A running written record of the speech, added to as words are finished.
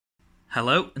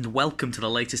Hello and welcome to the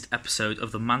latest episode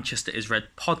of the Manchester is Red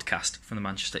podcast from the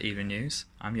Manchester Evening News.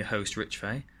 I'm your host Rich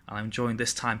Fay and I'm joined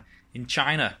this time in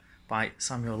China by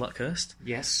Samuel Luckhurst.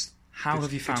 Yes. How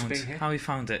have you found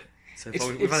it? So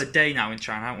we've had a day now in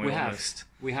China, haven't we?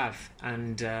 We have,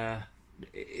 and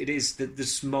it is the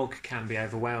smog can be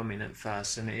overwhelming at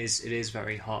first, and it is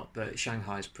very hot. But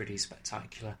Shanghai is pretty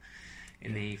spectacular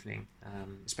in the evening,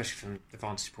 especially from the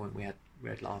vantage point we had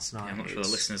last night. Yeah, I'm not sure the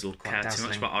listeners will care dazzling. too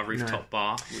much about our rooftop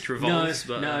bar, which revolves.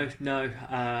 No.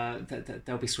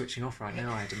 They'll be switching off right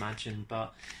now, I'd imagine.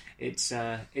 But it's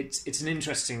an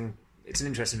interesting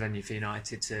venue for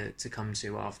United to come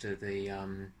to after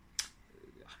the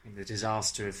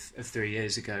disaster of 3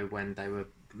 years ago when they were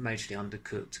majorly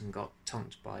undercooked and got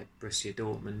tonked by Borussia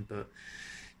Dortmund, but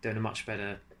doing a much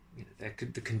better.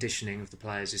 The conditioning of the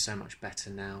players is so much better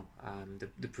now.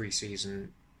 The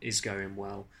pre-season is going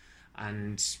well,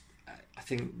 and I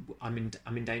think I'm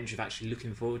in danger of actually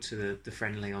looking forward to the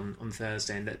friendly on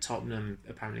Thursday, and that Tottenham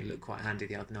apparently looked quite handy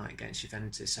the other night against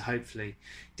Juventus. So hopefully,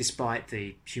 despite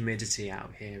the humidity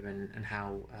out here and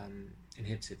how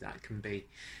inhibitive that can be,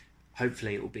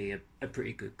 hopefully it will be a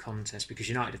pretty good contest, because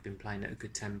United have been playing at a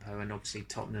good tempo, and obviously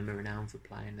Tottenham are renowned for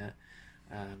playing at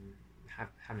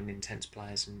having intense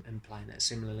players and playing at a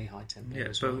similarly high tempo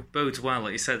as well. Bodes well,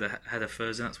 like you said, ahead of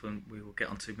Thursday. That's when we will get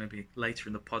onto maybe later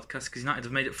in the podcast, because United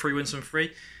have made it 3 wins from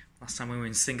 3. Last time we were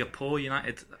in Singapore,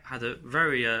 United had a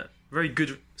very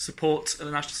good support at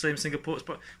the National Stadium in Singapore. It's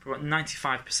for about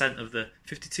 95% of the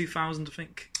 52,000, I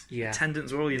think. Yeah.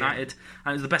 Attendance were all United,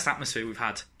 and it was the best atmosphere we've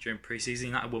had during pre-season.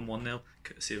 United won 1-0,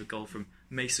 courtesy of a goal from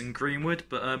Mason Greenwood.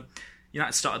 But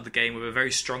United started the game with a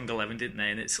very strong 11, didn't they?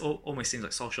 And it almost seems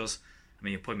like Solskjaer's. I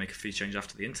mean, he'll probably make a few changes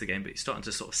after the Inter game, but he's starting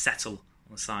to sort of settle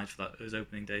on the side for those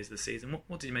opening days of the season.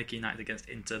 What did you make of United against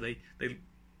Inter? They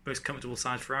most comfortable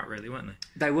side throughout, really, weren't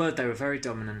they? They were very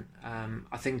dominant.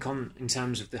 I think in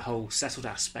terms of the whole settled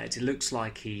aspect, it looks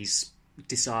like he's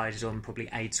decided on probably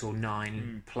 8 or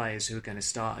 9 players who are going to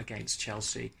start against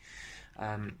Chelsea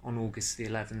on August the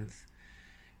 11th.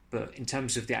 But in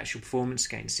terms of the actual performance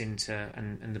against Inter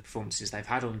and the performances they've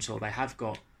had on tour, they have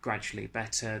got gradually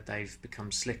better. They've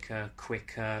become slicker,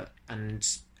 quicker, and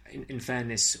in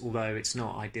fairness, although it's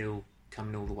not ideal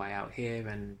coming all the way out here,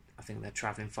 and I think they're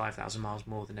travelling 5,000 miles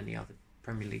more than any other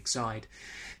Premier League side,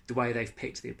 the way they've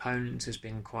picked the opponents has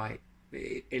been quite.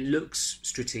 It looks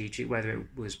strategic, whether it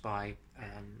was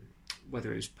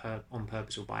on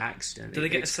purpose or by accident. Do they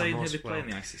get a say in who they play in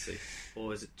the ICC,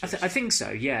 or is it? I think so.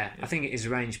 Yeah, I think it is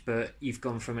arranged. But you've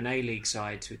gone from an A-League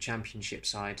side to a Championship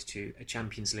side to a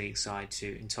Champions League side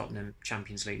to, in Tottenham,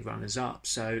 Champions League runners-up.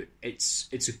 So it's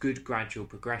a good gradual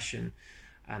progression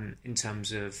in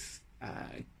terms of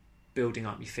building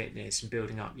up your fitness and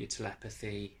building up your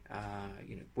telepathy.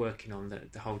 Working on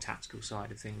the whole tactical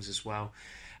side of things as well.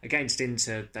 Against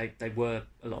Inter, they were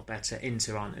a lot better.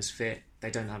 Inter aren't as fit. They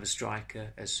don't have a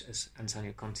striker, as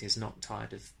Antonio Conte is not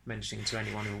tired of mentioning to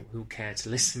anyone who'll care to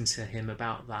listen to him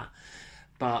about that.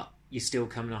 But you're still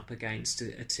coming up against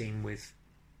a team with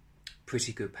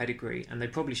pretty good pedigree, and they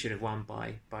probably should have won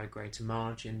by a greater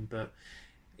margin. But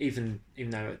even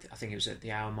though I think it was at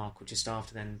the hour mark or just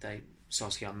after, then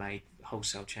Solskjaer made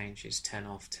wholesale changes, 10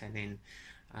 off, 10 in,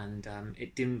 and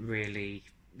it didn't really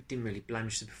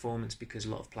blemish the performance, because a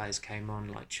lot of players came on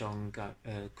like Chong,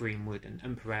 Greenwood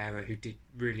and Pereira, who did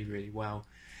really, really well.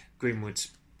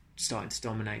 Greenwood's starting to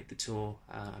dominate the tour.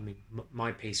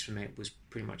 My piece from it was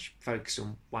pretty much focused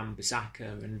on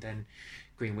Wan-Bissaka, and then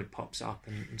Greenwood pops up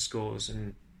and scores,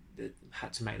 and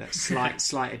had to make that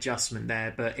slight adjustment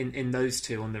there. But in those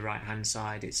two on the right-hand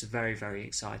side, it's a very, very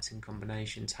exciting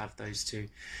combination to have those two.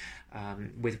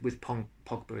 With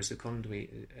Pogba as the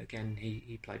conduit, again,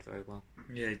 he played very well.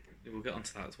 Yeah, we'll get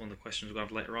onto that. It's one of the questions we'll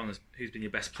have later on, is who's been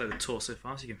your best player of the tour so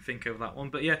far, so you can think over that one.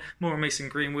 But yeah, more on Mason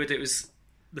Greenwood. It was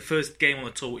the first game on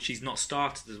the tour which he's not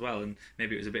started as well, and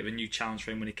maybe it was a bit of a new challenge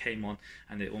for him when he came on,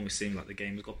 and it almost seemed like the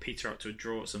game was got Peter out to a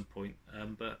draw at some point.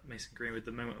 But Mason Greenwood,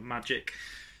 the moment of magic.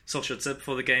 Solskjaer said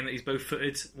before the game that he's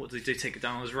both-footed. What did he do? Take it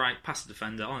down on his right, pass the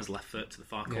defender on his left foot to the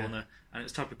far corner, and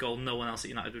it's the type of goal no one else at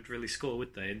United would really score,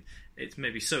 would they? And it's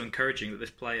maybe so encouraging that this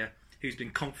player, who's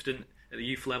been confident at the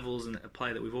youth levels, and a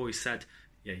player that we've always said,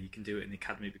 yeah, you can do it in the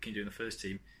academy, but can you do it in the first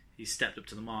team, he's stepped up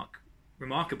to the mark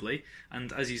remarkably.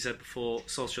 And as you said before,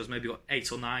 Solskjaer's maybe got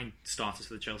 8 or 9 starters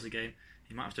for the Chelsea game.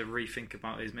 He might have to rethink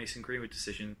about his Mason Greenwood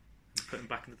decision and put him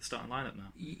back into the starting lineup now.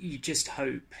 You just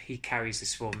hope he carries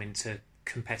this form into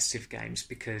competitive games,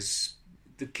 because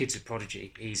the kid's a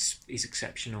prodigy. He's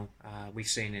exceptional. We've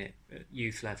seen it at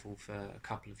youth level for a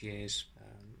couple of years.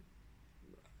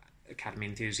 Academy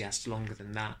enthusiast longer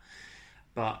than that.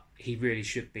 but he really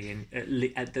should be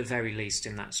at the very least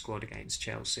in that squad against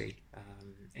Chelsea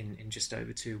in just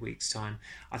over 2 weeks' time.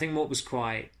 I think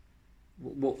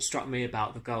what struck me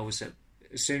about the goal was that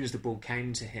as soon as the ball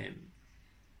came to him,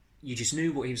 you just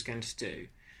knew what he was going to do,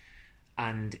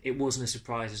 and it wasn't a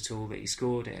surprise at all that he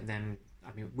scored it. And then,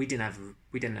 I mean, we didn't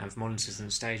have monitors in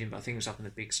the stadium, but I think it was up on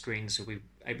the big screen, so we were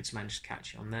able to manage to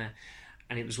catch it on there.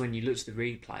 And it was when you looked at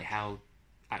the replay how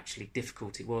actually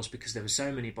difficult it was, because there were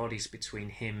so many bodies between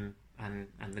him and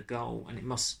the goal, and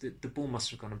the ball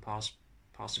must have gone and passed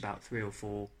about 3 or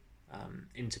 4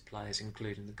 Inter players,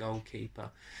 including the goalkeeper.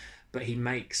 But he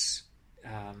makes,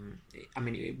 I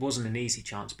mean, it wasn't an easy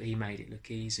chance, but he made it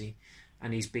look easy.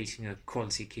 And he's beating a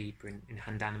quality keeper in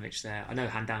Handanovic there. I know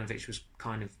Handanovic was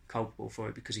kind of culpable for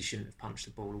it because he shouldn't have punched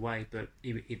the ball away, but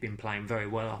he'd been playing very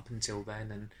well up until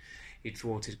then, and he'd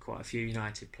thwarted quite a few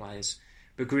United players.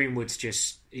 But Greenwood's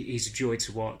he's a joy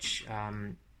to watch.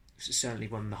 Certainly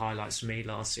one of the highlights for me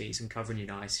last season covering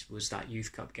United was that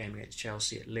Youth Cup game against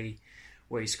Chelsea at Lee,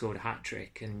 where he scored a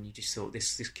hat-trick, and you just thought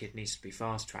this kid needs to be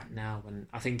fast-tracked now. And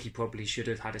I think he probably should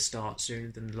have had a start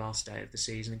sooner than the last day of the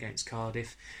season against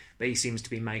Cardiff, but he seems to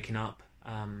be making up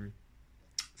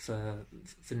for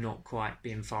not quite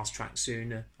being fast-tracked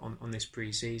sooner on this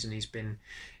pre-season. He's been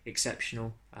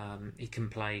exceptional. He can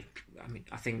play, I mean,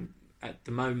 I think at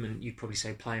the moment you'd probably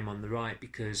say play him on the right,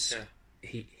 because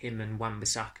him and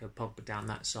Wan-Bissaka, Pogba down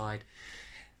that side,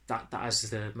 that has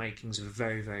the makings of a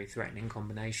very, very threatening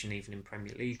combination, even in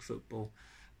Premier League football.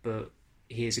 But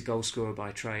he is a goal scorer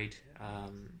by trade.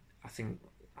 I think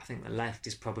the left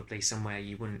is probably somewhere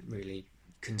you wouldn't really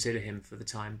consider him for the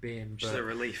time being. Which is a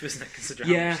relief, isn't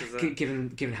it?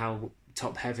 Given how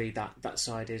top heavy that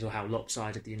side is, or how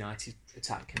lopsided the United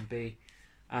attack can be,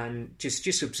 and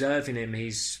just observing him,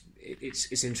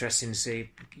 it's interesting to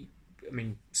see. I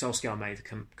mean, Solskjaer made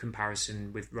the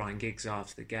comparison with Ryan Giggs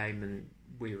after the game, and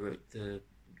we were at a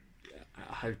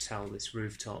hotel, this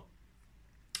rooftop,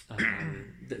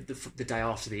 the day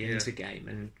after the Inter game,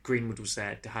 and Greenwood was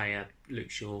there, De Gea, Luke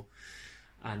Shaw,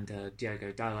 and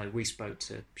Diogo Dalot. We spoke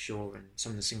to Shaw, and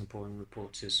some of the Singaporean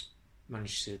reporters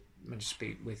managed to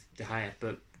speak with De Gea.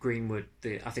 But Greenwood,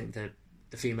 I think the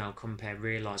female compere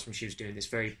realised when she was doing this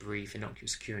very brief,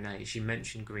 innocuous Q&A, she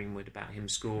mentioned Greenwood about him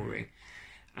scoring.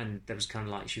 And there was kind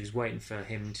of like she was waiting for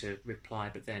him to reply,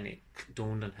 but then it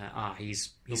dawned on her,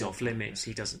 he's off limits,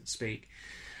 he doesn't speak.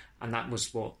 And that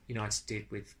was what United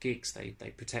did with Giggs.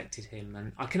 They protected him,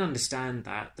 and I can understand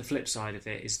that. The flip side of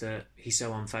it is that he's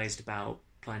so unfazed about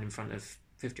playing in front of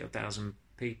 50,000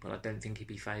 people. I don't think he'd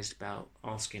be fazed about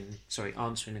answering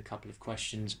a couple of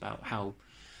questions about how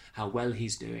well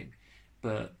he's doing.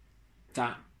 But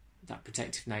that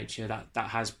protective nature, that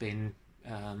has been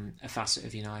a facet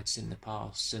of United in the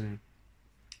past, and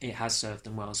it has served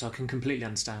them well. So I can completely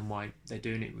understand why they're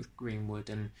doing it with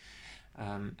Greenwood. And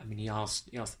I mean, he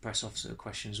asked the press officer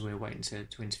questions. We were waiting to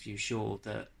interview Shaw.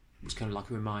 That was kind of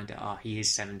like a reminder. He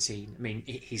is 17. I mean,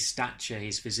 his stature,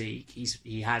 his physique,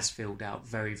 he has filled out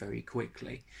very, very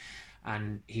quickly,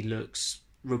 and he looks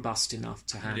robust enough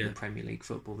to handle Premier League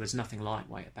football. There's nothing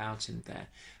lightweight about him there.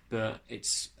 But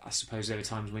I suppose there are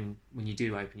times when you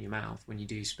do open your mouth, when you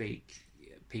do speak,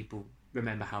 people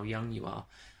remember how young you are.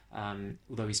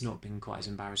 Although he's not been quite as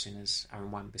embarrassing as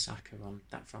Aaron Wan-Bissaka on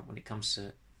that front when it comes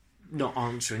to not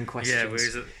answering questions. Yeah,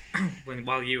 whereas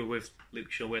while you were with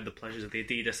Luke Shaw, we had the pleasures of the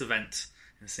Adidas event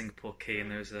in Singapore Quay, and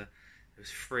there was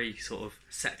 3 sort of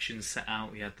sections set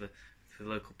out. We had for the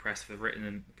local press, for the written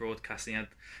and broadcasting. You had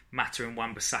Mata and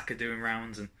Wan-Bissaka doing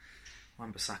rounds, and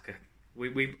Wan-Bissaka.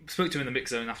 We spoke to him in the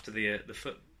mix zone after the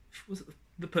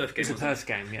Perth game. It was the Perth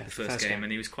game, yeah. The first game,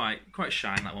 and he was quite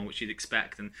shy in that one, which you'd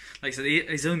expect. And like I said,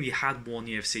 he's only had 1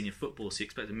 year of senior football, so you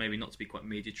expect him maybe not to be quite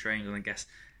media trained. And I guess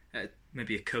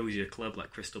maybe a cosier club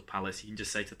like Crystal Palace, you can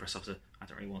just say to the press officer, "I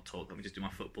don't really want to talk. Let me just do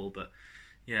my football." But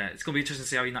yeah, it's going to be interesting to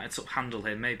see how United sort of handle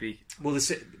him. Maybe. Well, the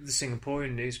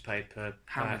Singaporean newspaper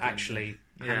actually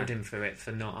hammered him for it,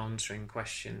 for not answering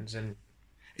questions. And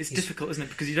it's difficult, isn't it?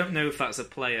 Because you don't know if that's a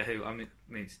player who, I mean,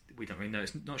 we don't really know.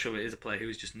 It's not sure if it is a player who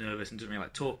is just nervous and doesn't really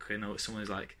like talking, or someone who's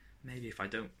like, maybe if I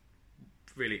don't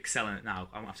really excel in it now,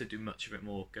 I won't have to do much of it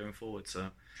more going forward.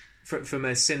 So, from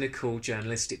a cynical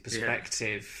journalistic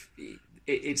perspective,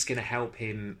 it's going to help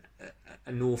him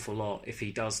an awful lot if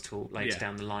he does talk later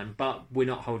down the line. But we're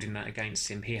not holding that against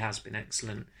him. He has been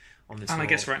excellent on the tour. And I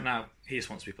guess right now he just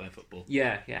wants to be playing football.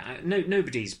 Yeah.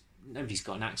 Nobody's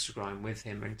got an axe to grind with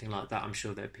him or anything like that. I'm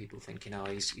sure there are people thinking,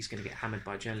 he's going to get hammered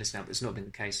by journalists now, but it's not been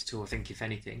the case at all. I think, if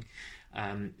anything,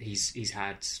 he's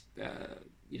had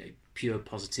pure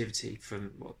positivity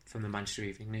from the Manchester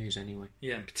Evening News anyway.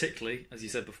 Yeah, and particularly, as you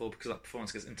said before, because of that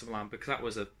performance against Inter Milan, because that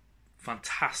was a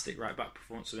fantastic right back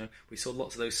performance from him. We saw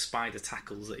lots of those spider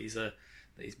tackles that he's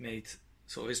made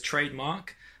sort of his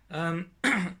trademark. I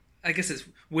guess it's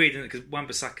weird, isn't it? Because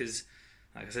Wan-Bissaka's,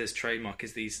 like I said, his trademark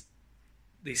is these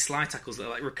slide tackles that are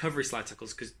like recovery slide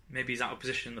tackles, because maybe he's out of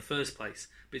position in the first place,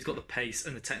 but he's got the pace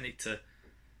and the technique to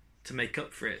make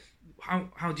up for it.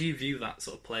 How do you view that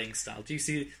sort of playing style? Do you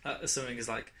see that as something as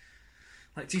like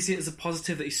do you see it as a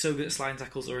positive that he's so good at sliding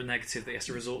tackles, or a negative that he has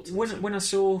to resort to them? When I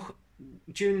saw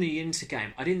during the Inter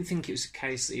game, I didn't think it was a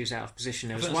case that he was out of position.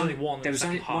 There was only one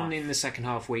in the second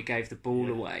half where he gave the ball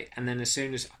away, and then as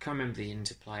soon as, I can't remember the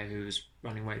Inter player who was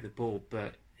running away with the ball,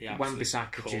 but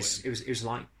Wan-Bissaka just, it was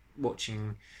like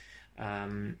watching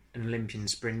an Olympian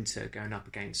sprinter going up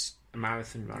against a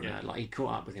marathon runner. Yeah. Like, he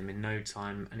caught up with him in no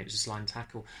time, and it was a sliding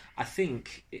tackle. I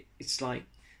think it's like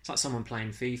someone playing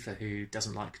FIFA who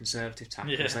doesn't like conservative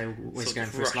tackles. Yeah. They're always going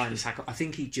for a sliding tackle. I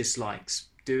think he just likes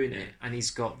doing it, and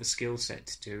he's got the skill set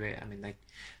to do it. I mean, they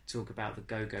talk about the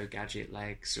go-go gadget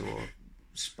legs or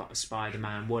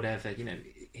Spider-Man, whatever,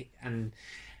 and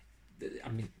I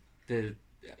mean,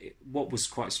 what was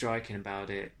quite striking about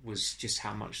it was just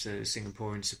how much the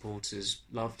Singaporean supporters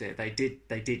loved it. They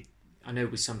did. I know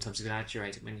it was sometimes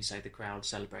exaggerated when you say the crowd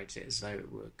celebrated it as though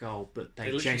it were a goal, but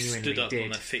they genuinely stood up did. on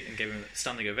their feet and gave him a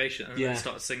standing ovation, and then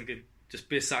started singing just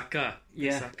Bissaka.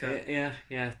 Yeah.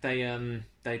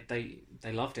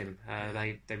 They loved him.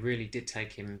 They really did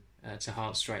take him to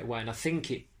heart straight away, and I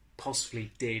think it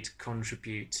possibly did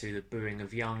contribute to the booing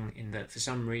of Young, in that for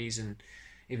some reason,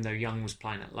 even though Young was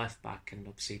playing at left back and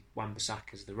obviously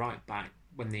Wan-Bissaka as the right back,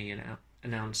 when the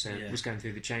announcer was going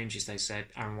through the changes, they said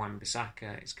Aaron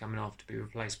Wan-Bissaka is coming off to be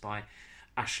replaced by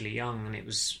Ashley Young, and it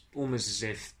was almost as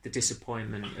if the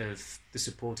disappointment of the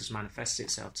supporters manifested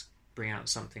itself to bring out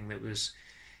something that was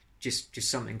just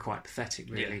something quite pathetic,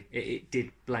 really. It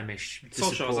did blemish the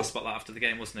Solskjaer support. was asked about that after the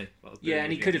game, wasn't he?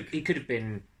 And he could have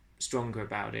been stronger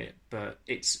about it, but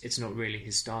it's not really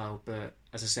his style. But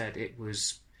as I said, it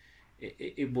was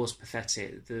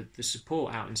pathetic. The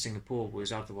support out in Singapore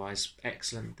was otherwise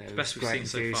excellent. There was great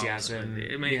enthusiasm. So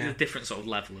far, I mean, it's a different sort of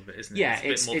level of it, isn't it? Yeah,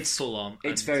 it's a bit more full on.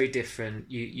 It's very different.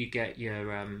 You get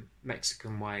your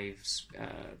Mexican waves.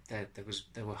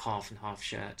 There were half and half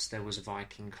shirts. There was a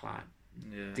Viking clap.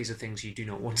 Yeah. These are things you do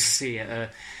not want to see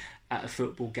at a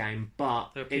football game.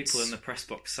 But there are people in the press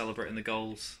box celebrating the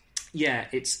goals. Yeah,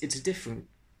 it's a different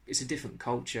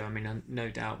culture. I mean, no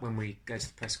doubt when we go to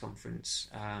the press conference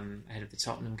ahead of the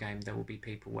Tottenham game, there will be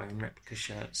people wearing replica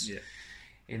shirts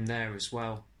in there as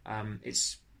well.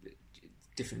 It's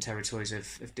different territories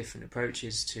of different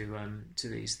approaches to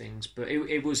these things, but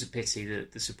it was a pity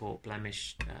that the support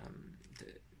blemished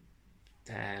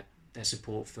their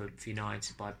support for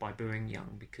United by booing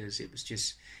Young, because it was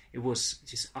just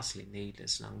utterly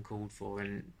needless and uncalled for.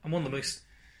 And one of the most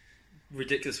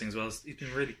ridiculous things was he's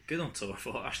been really good on tour. I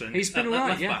thought, actually, he's been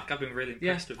right. Back, I've been really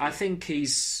impressed with him. I think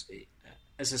he's,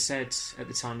 as I said at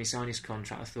the time he signed his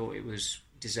contract, I thought it was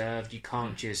deserved. You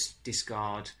can't just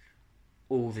discard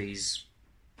all these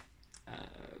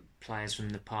players from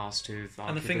the past who've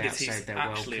and the thing is, he's actually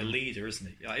welcome. A leader, isn't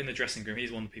he? Like, in the dressing room,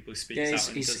 he's one of the people who speaks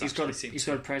out. He's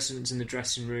got a presence in the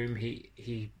dressing room.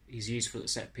 He's useful at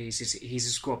set pieces. He's a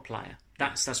squad player.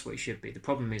 That's what he should be. The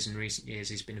problem is, in recent years,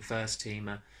 he's been a first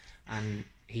teamer, and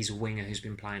he's a winger who's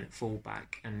been playing at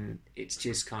fullback, and it's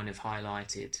just kind of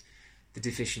highlighted the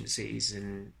deficiencies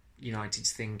in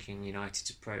United's thinking,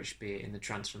 United's approach, be it in the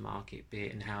transfer market, be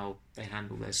it in how they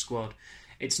handle their squad.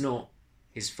 It's not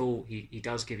his fault. He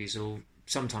does give his all.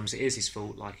 Sometimes it is his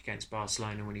fault, like against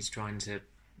Barcelona when he's trying to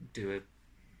do a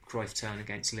Cruyff turn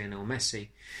against Lionel Messi.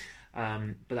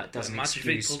 But that doesn't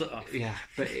excuse. Pulled it off. Yeah,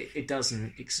 but it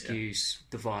doesn't excuse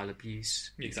the vile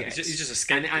abuse. Exactly. He's just a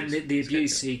scapegoat. And the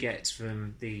abuse he gets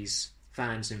from these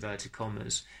fans, inverted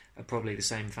commas, are probably the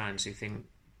same fans who think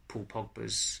Paul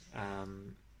Pogba's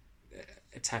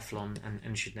a Teflon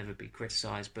and should never be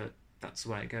criticised. But that's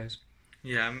the way it goes.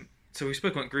 Yeah. So we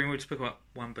spoke about Greenwood, we spoke about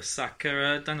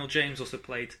Wan-Bissaka. Daniel James also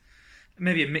played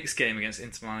maybe a mixed game against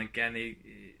Inter Milan again.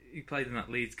 He played in that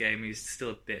Leeds game. He's still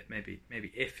a bit maybe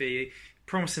iffy.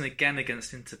 Promising again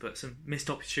against Inter, but some missed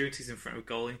opportunities in front of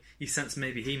goal. You sense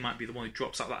maybe he might be the one who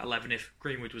drops out that 11 if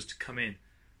Greenwood was to come in.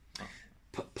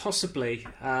 Possibly.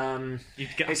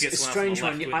 It's a strange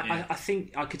one. I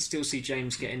think I could still see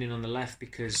James getting in on the left,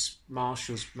 because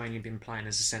Martial's mainly been playing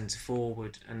as a centre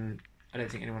forward, and I don't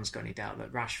think anyone's got any doubt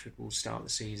that Rashford will start the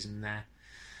season there.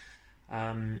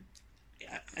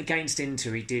 Against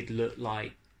Inter, he did look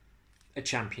like a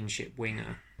championship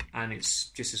winger, and it's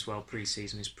just as well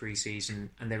pre-season as pre-season,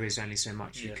 and there is only so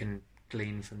much you can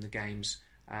glean from the games.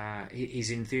 His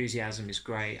enthusiasm is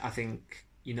great. I think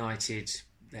United,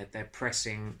 their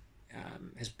pressing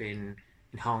has been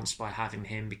enhanced by having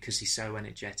him because he's so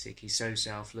energetic, he's so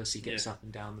selfless, he gets up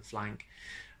and down the flank.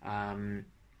 And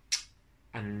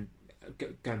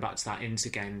going back to that Inter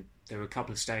game, there were a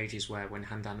couple of stages where when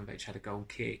Handanovic had a goal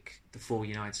kick, the 4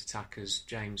 United attackers,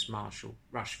 James, Marshall,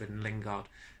 Rashford and Lingard,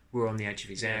 were on the edge of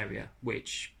his area,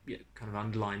 which kind of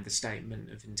underlined the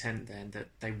statement of intent then that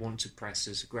they want to press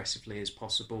as aggressively as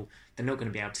possible. They're not going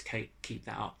to be able to keep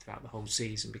that up throughout the whole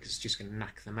season because it's just going to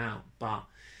knock them out. But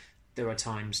there are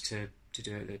times to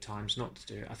do it, there are times not to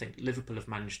do it. I think Liverpool have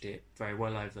managed it very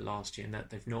well over the last year in that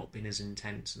they've not been as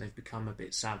intense and they've become a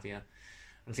bit savvier.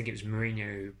 I think it was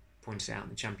Mourinho who pointed out in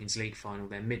the Champions League final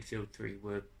their midfield 3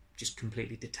 were just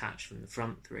completely detached from the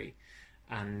front 3,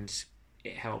 and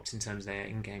it helped in terms of their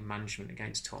in-game management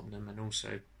against Tottenham and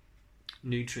also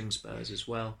neutering Spurs as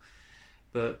well.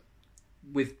 But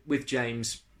with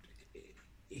James,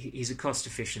 he's a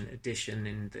cost-efficient addition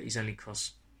in that he's only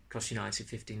cost United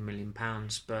 £15 million,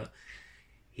 but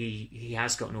he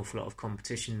has got an awful lot of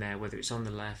competition there, whether it's on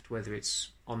the left, whether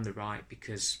it's on the right,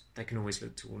 because they can always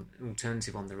look to an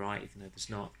alternative on the right, even though there's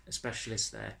not a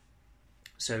specialist there.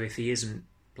 So if he isn't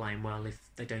playing well, if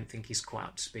they don't think he's quite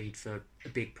up to speed for a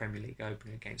big Premier League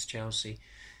opening against Chelsea,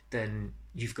 then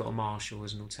you've got a Marshall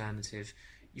as an alternative.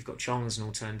 You've got Chong as an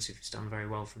alternative who's done very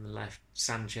well from the left.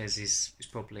 Sanchez is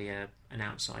probably an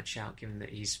outside shout, given that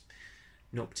he's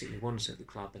not particularly wanted at the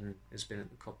club and has been at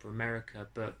the Copa America,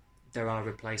 but there are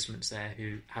replacements there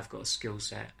who have got a skill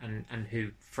set and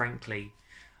who, frankly,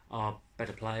 are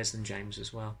better players than James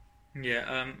as well.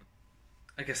 Yeah,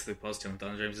 I guess the positive on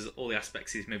Dan James is all the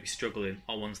aspects he's maybe struggling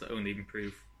are ones that only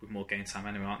improve with more game time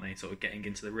anyway, aren't they? Sort of getting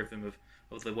into the rhythm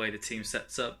of the way the team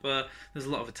sets up. There's a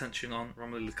lot of attention on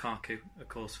Romelu Lukaku, of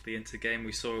course, for the Inter game.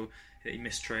 We saw that he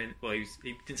missed train. Well,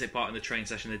 he didn't take part in the training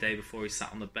session the day before. He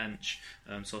sat on the bench.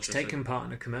 He's taken part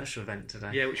in a commercial event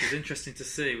today. Yeah, which was interesting to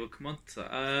see. We'll come on to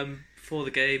that. Before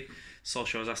the game,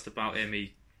 Solskjaer was asked about him.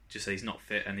 He just said he's not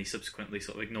fit, and he subsequently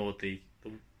sort of ignored the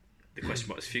question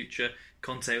about his future.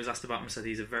 Conte was asked about him and said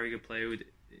he's a very good player who would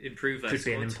improve their Could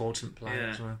squad. be an important player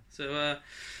as well. So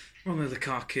Romelu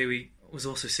Lukaku, he was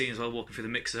also seen as well walking through the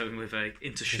mix zone with a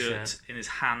Inter shirt in his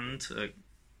hand.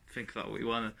 Think about what you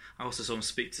want. I also saw him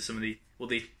speak to some of the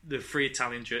 3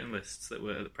 Italian journalists that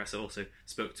were at the press. Also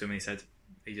spoke to him, and he said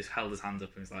he just held his hand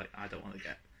up and was like, I don't want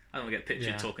to get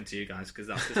pictured talking to you guys because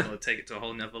that's just going to take it to a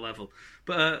whole nother level.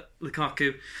 But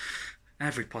Lukaku,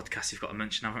 every podcast you've got to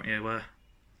mention, haven't you? Where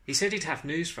he said he'd have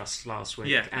news for us last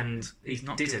week, and he's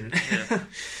not didn't.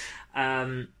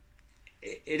 Yeah.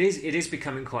 It is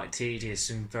becoming quite tedious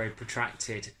and very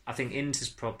protracted. I think Inter's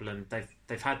problem,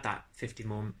 they've had that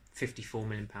 £54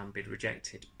 million bid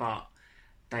rejected, but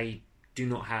they do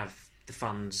not have the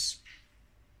funds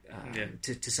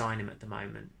to sign him at the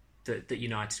moment that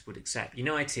United would accept.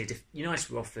 If United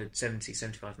were offered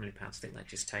 £75 million, I think they'd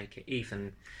just take it,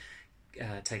 even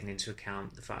taking into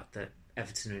account the fact that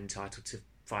Everton are entitled to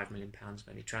 £5 million of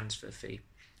any transfer fee.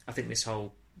 I think this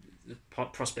whole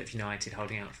prospect of United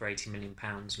holding out for £80 million,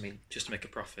 I mean, just to make a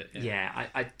profit.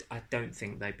 I don't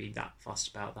think they'd be that fussed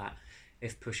about that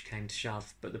if push came to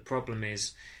shove. But the problem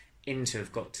is Inter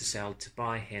have got to sell to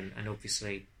buy him, and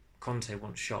obviously Conte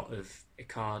wants shot of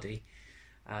Icardi.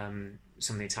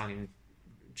 Some of the Italian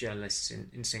journalists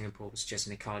in Singapore were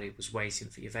suggesting Icardi was waiting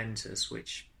for Juventus,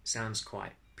 which sounds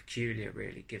quite peculiar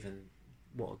really, given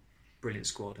what a brilliant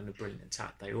squad and a brilliant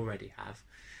attack they already have.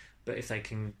 But if they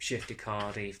can shift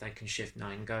Icardi, if they can shift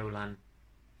Nainggolan,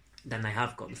 then they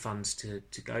have got the funds to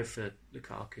go for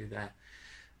Lukaku there.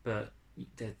 But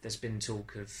there's been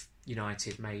talk of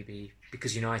United maybe,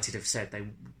 because United have said they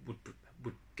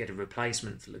would get a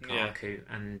replacement for Lukaku,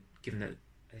 and given that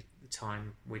at the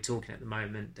time we're talking at the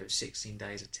moment, there's 16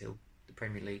 days until the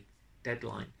Premier League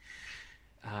deadline,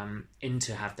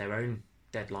 Inter have their own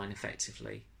deadline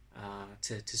effectively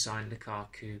to sign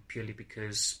Lukaku, purely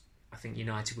because I think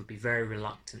United would be very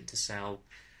reluctant to sell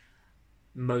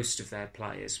most of the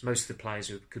players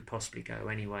who could possibly go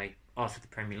anyway after the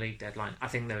Premier League deadline. I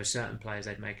think there are certain players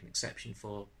they'd make an exception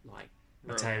for, like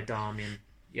Matteo Darmian,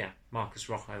 Marcus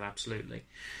Rojo, absolutely,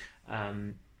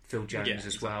 Phil Jones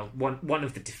as well. One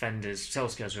of the defenders,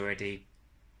 Solskjaer's already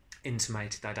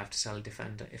intimated they'd have to sell a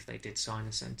defender if they did sign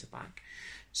a centre back.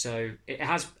 So it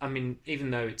has, I mean,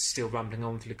 even though it's still rumbling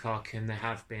on for Lukaku and there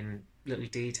have been little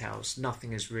details,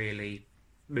 nothing has really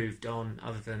moved on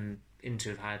other than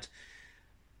Inter have had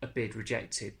a bid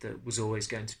rejected that was always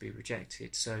going to be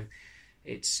rejected. So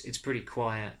it's pretty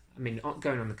quiet. I mean,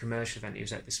 going on the commercial event he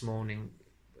was at this morning,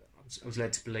 I was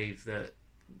led to believe that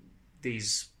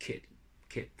these kit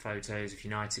photos of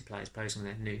United players posing in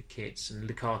their new kits, and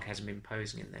Lukaku hasn't been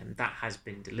posing in them, that has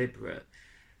been deliberate.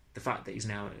 the fact that he's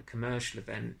now at a commercial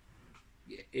event,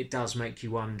 it does make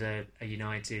you wonder, are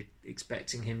United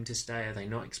expecting him to stay? Are they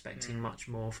not expecting much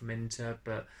more from Inter?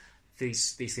 But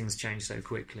these things change so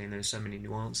quickly, and there's so many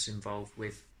nuances involved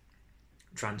with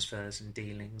transfers and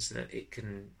dealings that it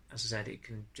can, as I said, it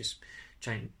can just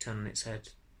turn on its head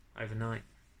overnight.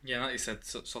 Yeah, like you said,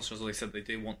 Solskjaer's always said they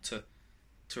do want to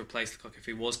replace Lukaku if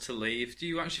he was to leave. Do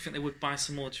you actually think they would buy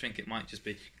some more? Do you think it might just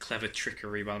be clever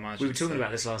trickery by the manager? We were talking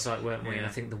about this last night, weren't we? Yeah. And I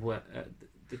think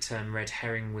the term red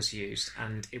herring was used,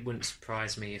 and it wouldn't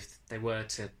surprise me if they were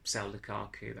to sell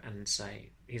Lukaku and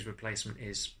say his replacement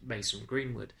is Mason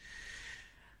Greenwood.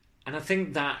 And I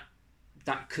think that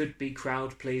could be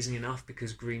crowd pleasing enough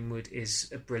because Greenwood is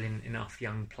a brilliant enough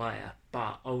young player,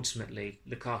 but ultimately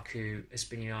Lukaku has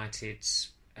been United's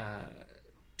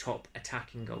top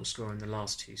attacking goal scorer in the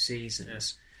last 2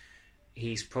 seasons. Yeah.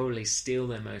 He's probably still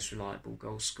their most reliable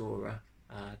goal scorer,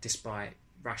 despite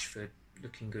Rashford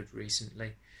looking good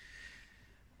recently,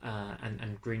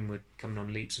 and Greenwood coming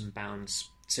on leaps and bounds.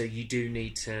 So you do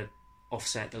need to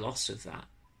offset the loss of that.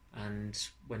 And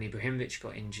when Ibrahimovic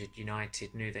got injured,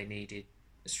 United knew they needed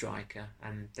a striker,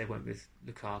 and they went with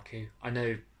Lukaku. I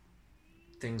know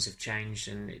things have changed,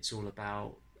 and it's all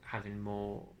about having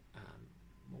more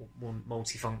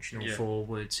multifunctional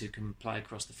forwards who can play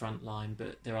across the front line,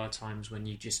 but there are times when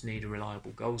you just need a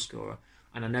reliable goal scorer.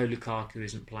 And I know Lukaku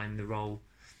isn't playing the role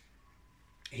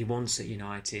he wants at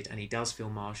United, and he does feel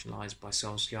marginalised by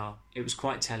Solskjaer. It was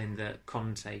quite telling that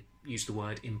Conte used the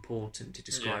word important to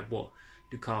describe what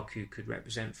Lukaku could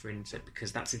represent for Inter,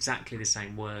 because that's exactly the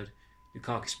same word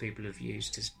Lukaku's people have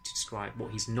used to describe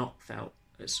what he's not felt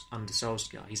as under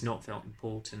Solskjaer. He's not felt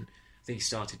important. I think he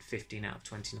started 15 out of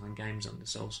 29 games under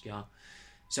Solskjaer.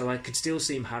 So I could still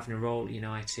see him having a role at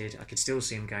United. I could still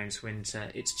see him going to Inter.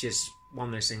 It's just one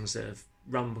of those things that have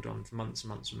rumbled on for months and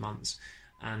months and months.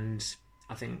 And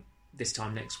I think this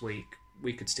time next week,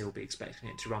 we could still be expecting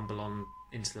it to rumble on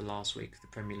into the last week of the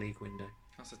Premier League window.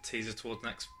 That's a teaser towards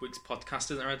next week's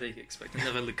podcast, isn't it, already? Expect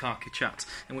another Lukaku chat,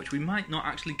 in which we might not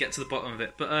actually get to the bottom of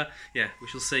it. But we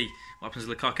shall see what happens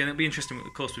with Lukaku. And it'll be interesting,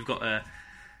 of course, we've got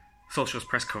Solskjaer's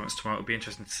press conference tomorrow. It'll be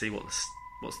interesting to see what's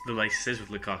the latest is with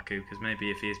Lukaku, because maybe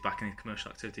if he is back in his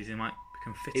commercial activities, he might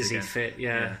become fit again. Is he fit?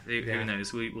 Yeah. Who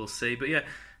knows? We'll see. But yeah,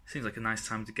 seems like a nice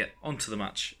time to get onto the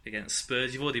match against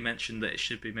Spurs. You've already mentioned that it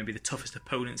should be maybe the toughest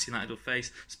opponents United will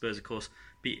face. Spurs, of course,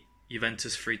 beat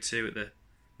Juventus 3-2 at the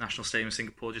National Stadium in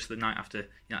Singapore just the night after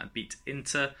United beat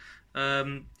Inter.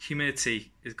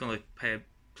 Humidity is going to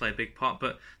play a big part,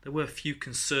 but there were a few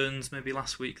concerns maybe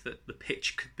last week that the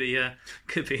pitch could be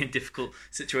in a difficult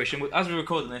situation. As we're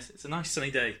recording this, it's a nice sunny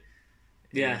day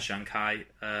in Shanghai.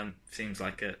 Seems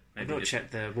like I've not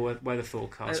checked the weather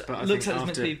forecast, but I looks think like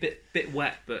it's meant to be a bit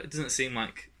wet, but it doesn't seem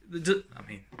like. I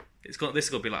mean, this has got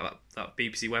to be like that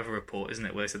BBC weather report, isn't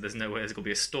it? Where they said there's no way there's going to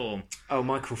be a storm. Oh,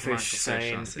 Michael Fish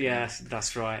saying,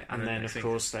 that's right. And then of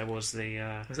course there was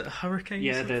the was it a hurricane?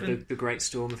 Yeah, the Great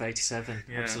Storm of '87.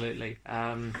 Yeah. Absolutely.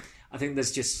 I think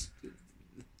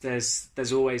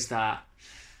there's always that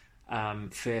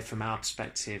fear from our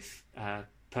perspective.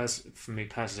 For me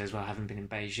personally as well, having been in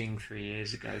Beijing 3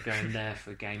 years ago, going there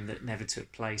for a game that never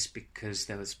took place because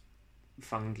there was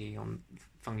fungi on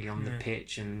the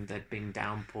pitch and there'd been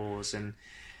downpours, and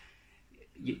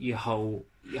your whole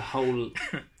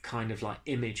kind of like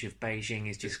image of Beijing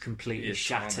is just completely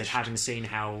shattered. Tarnished. Having seen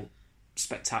how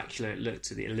spectacular it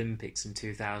looked at the Olympics in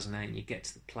 2008, and you get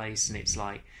to the place and it's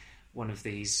like one of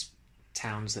these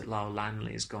towns that Lyle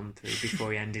Lanley has gone through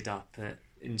before he ended up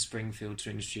in Springfield to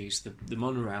introduce the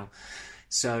monorail.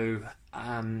 So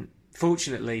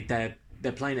fortunately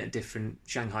they're playing at a different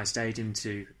Shanghai stadium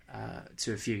to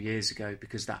a few years ago,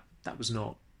 because that was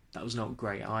not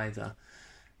great either.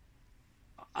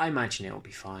 I imagine it'll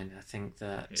be fine. I think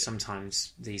that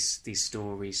sometimes these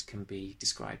stories can be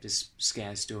described as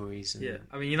scare stories. And,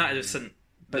 I mean, United have sent,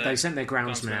 but they've sent their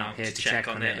groundsmen out here to check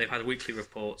on it. They've had weekly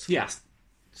reports. For the last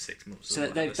 6 months. So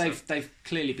they've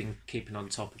clearly been keeping on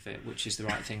top of it, which is the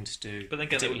right thing to do. But then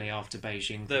particularly after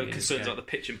Beijing. There were concerns about the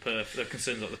pitch in Perth. There were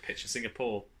concerns about the pitch in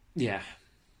Singapore. Yeah.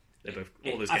 They're both,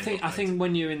 all those I think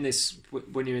when you're in this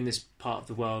part of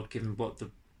the world, given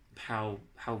how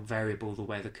variable the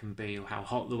weather can be or how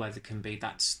hot the weather can be,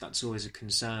 that's always a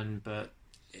concern. But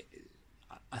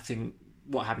I think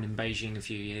what happened in Beijing a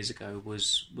few years ago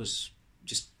was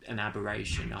just an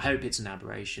aberration. I hope it's an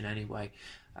aberration anyway.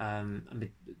 I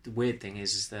mean, the weird thing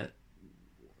is that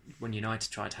when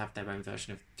United tried to have their own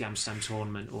version of the Amsterdam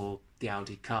Tournament or the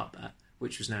Audi Cup,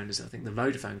 which was known as, I think, the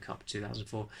Vodafone Cup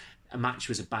 2004, a match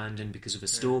was abandoned because of a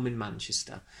storm in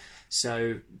Manchester.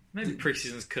 So maybe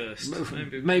pre-season's cursed.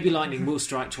 Maybe lightning will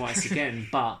strike twice again,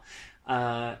 but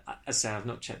As I say, I've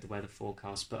not checked the weather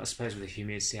forecast, but I suppose with the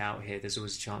humidity out here, there's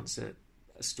always a chance that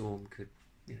a storm could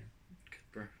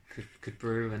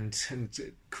brew and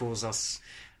cause us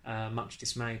much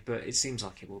dismay. But it seems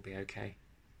like it will be okay.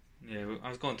 Yeah, I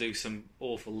was going to do some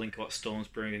awful link about Storms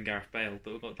brewing and Gareth Bale,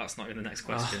 but that's not in the next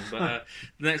question. But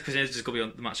the next question is just going to be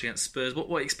on the match against Spurs.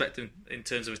 What are you expecting in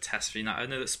terms of a test for United? I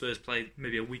know that Spurs played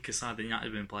maybe a weaker side than United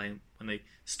have been playing when they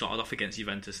started off against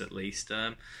Juventus, at least.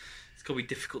 It's going to be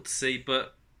difficult to see,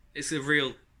 but it's a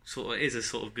real sort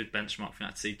of good benchmark for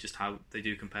United to see just how they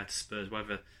do compare to Spurs,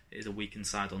 whether it is a weakened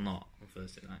side or not on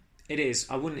Thursday night. It is.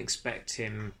 I wouldn't expect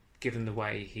him, given the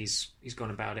way he's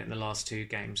gone about it in the last two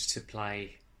games, to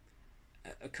play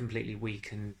a completely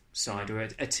weakened side or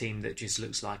a team that just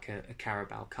looks like a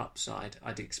Carabao Cup side.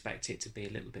 I'd expect it to be a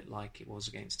little bit like it was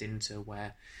against Inter,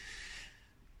 where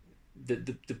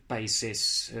the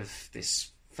basis of this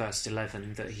first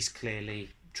 11 that he's clearly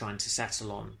trying to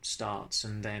settle on starts,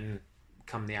 and then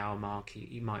come the hour mark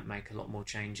he might make a lot more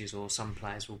changes, or some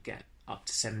players will get up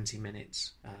to 70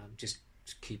 minutes just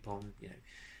to keep on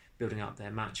building up their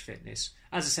match fitness.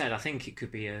 As I said, I think it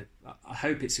could be I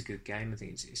hope it's a good game. I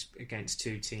think it's against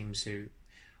two teams who,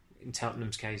 in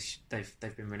Tottenham's case,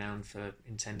 they've been renowned for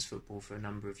intense football for a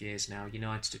number of years now.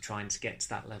 United are trying to get to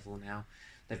that level now.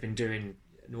 They've been doing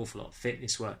an awful lot of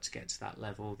fitness work to get to that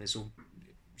level.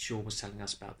 Shaw was telling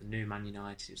us about the new Man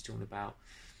United. He was talking about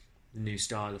the new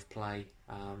style of play,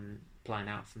 playing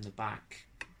out from the back,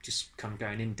 just kind of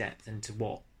going in depth into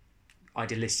what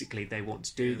idealistically they want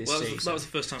to do this season. That was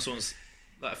the first time someone's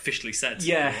officially said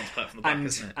they want to play from the back,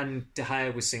 isn't it? And De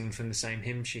Gea was singing from the same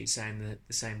hymn sheet, saying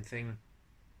the same thing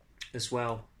as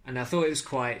well. And I thought it was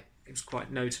quite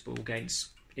notable against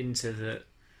Inter that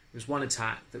there was one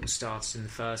attack that was started in the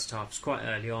first half. It was quite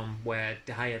early on, where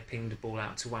De Gea pinged the ball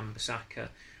out to Wan-Bissaka,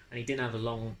 and he didn't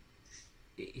have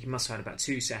he must have had about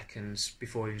 2 seconds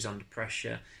before he was under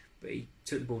pressure, but he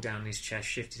took the ball down his chest,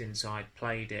 shifted inside,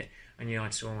 played it, and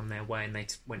United were on their way, and they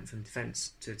went from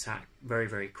defence to attack very,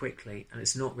 very quickly. And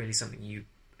it's not really something you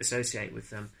associate with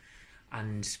them.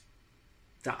 And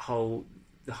the whole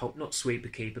not sweep the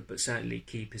keeper, but certainly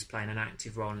keepers playing an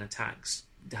active role in attacks.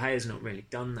 De Gea's not really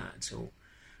done that at all.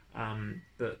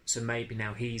 But so maybe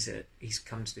now he's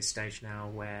come to this stage now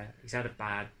where he had a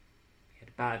bad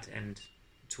end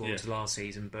towards last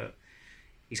season, but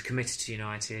he's committed to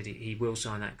United. He will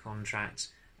sign that contract,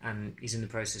 and he's in the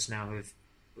process now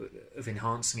of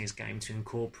enhancing his game to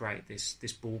incorporate this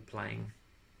ball playing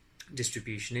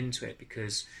distribution into it.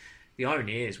 Because the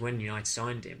irony is, when United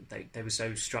signed him, they were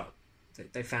so struck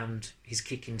that they found his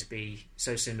kicking to be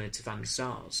so similar to Van der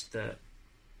Sar's that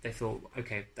they thought,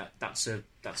 okay, that's a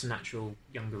natural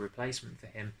younger replacement for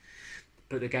him.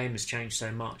 But the game has changed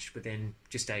so much within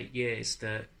just 8 years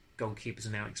that goalkeepers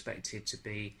are now expected to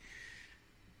be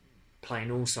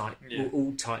playing all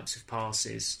types of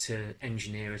passes to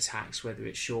engineer attacks, whether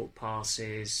it's short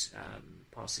passes.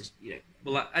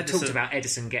 Well, I talked about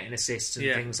Ederson getting assists and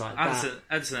things like that.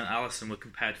 Ederson and Alisson were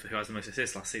compared for who has the most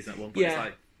assists last season at one point.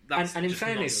 Yeah, and in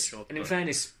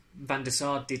fairness, Van der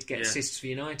Sar did get assists for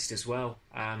United as well.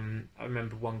 I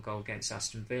remember one goal against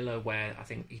Aston Villa where I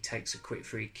think he takes a quick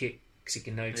free kick because he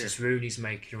can notice Rooney's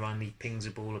making a run. He pings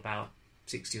a ball about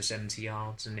 60 or 70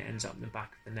 yards and it ends up in the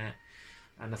back of the net.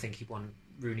 And I think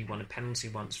Rooney won a penalty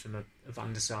once from a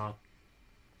Van der Sar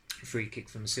free kick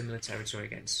from a similar territory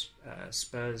against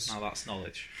Spurs. Now that's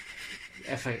knowledge.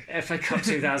 FA Cup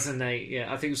 2008,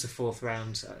 yeah, I think it was the 4th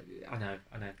round. I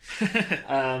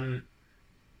know.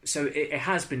 So it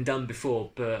has been done before,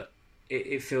 but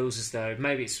it feels as though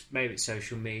maybe it's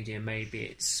social media, maybe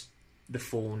it's the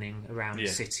fawning around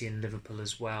City and Liverpool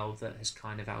as well that has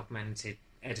kind of augmented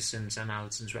Ederson's and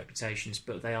Alisson's reputations,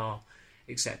 but they are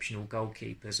exceptional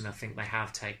goalkeepers, and I think they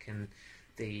have taken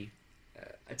the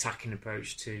attacking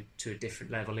approach to a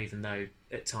different level, even though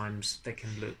at times they can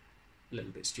look a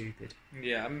little bit stupid.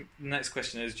 Yeah, the next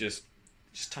question is just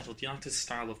titled United's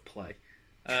style of play.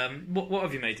 What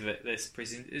have you made of it this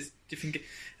preseason? Do you think?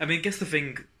 I guess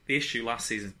the issue last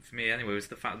season for me anyway was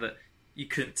the fact that you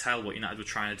couldn't tell what United were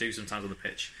trying to do sometimes on the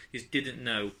pitch. You didn't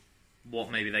know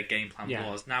what maybe their game plan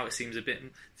was. Now it seems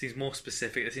more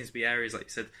specific. There seems to be areas, like you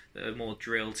said, that are more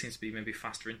drilled. Seems to be maybe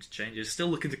faster interchanges. Still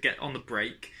looking to get on the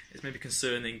break. It's maybe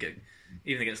concerning,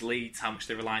 even against Leeds, how much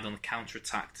they relied on the counter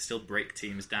attack to still break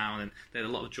teams down, and they had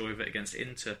a lot of joy of it against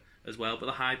Inter as well. But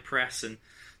the high press and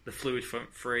the fluid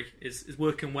front three is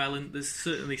working well, and there's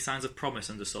certainly signs of promise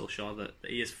under Solskjaer that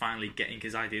he is finally getting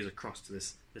his ideas across to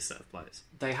this set of players.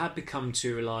 They had become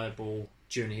too reliable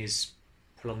during his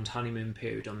prolonged honeymoon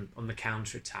period on the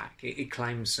counter attack. It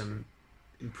claimed some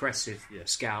impressive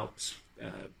scalps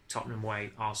Tottenham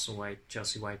away, Arsenal away,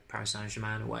 Chelsea away, Paris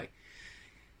Saint-Germain away.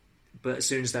 But as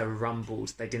soon as they were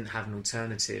rumbled, they didn't have an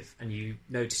alternative. And you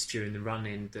noticed during the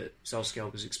run-in that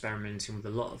Solskjaer was experimenting with a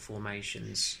lot of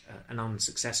formations and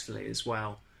unsuccessfully as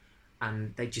well.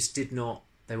 And they just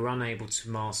they were unable to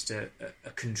master a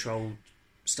controlled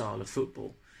style of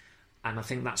football. And I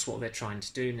think that's what they're trying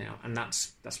to do now. And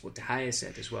that's what De Gea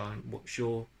said as well, and what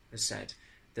Shaw has said,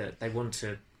 that they want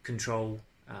to control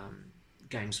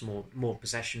games more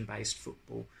possession-based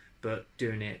football, but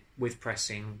doing it with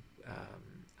pressing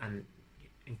and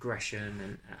aggression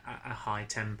and a high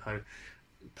tempo.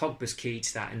 Pogba's key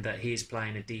to that, in that he is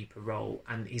playing a deeper role,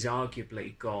 and he's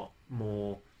arguably got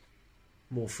more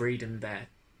freedom there,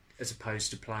 as opposed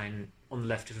to playing on the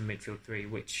left of a midfield three,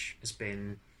 which has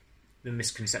been the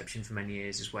misconception for many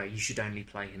years, is where you should only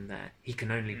play him there. He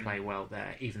can only play well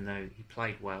there, even though he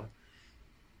played well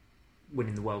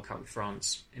winning the World Cup with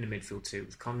France in a midfield two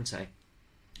with Conte.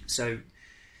 So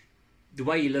the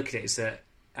way you look at it is that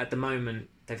at the moment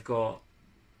they've got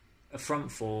a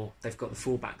front four, they've got the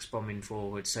fullbacks bombing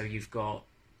forward, so you've got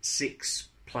 6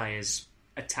 players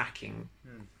attacking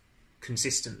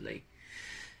consistently,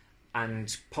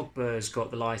 and Pogba's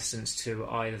got the licence to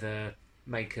either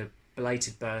make a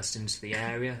belated burst into the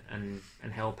area and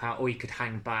help out, or you could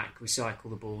hang back, recycle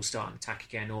the ball, start an attack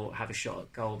again, or have a shot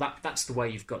at goal. That's the way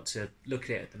you've got to look at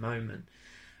it at the moment.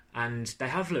 And they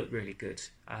have looked really good.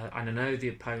 And I know the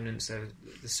opponents, there's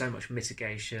so much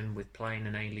mitigation with playing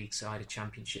an A-League side, a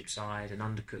Championship side, an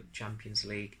undercooked Champions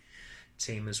League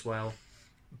team as well.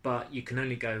 But you can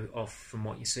only go off from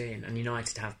what you're seeing. And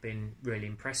United have been really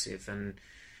impressive. And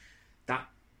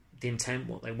the intent,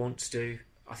 what they want to do,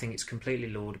 I think it's completely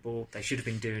laudable. They should have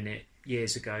been doing it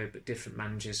years ago, but different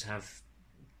managers have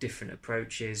different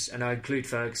approaches. And I include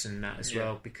Ferguson in that as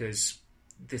well, because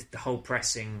the whole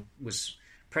pressing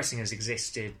has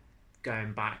existed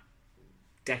going back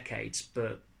decades,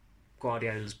 but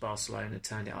Guardiola's Barcelona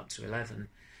turned it up to 11,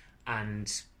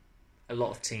 and a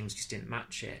lot of teams just didn't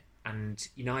match it. And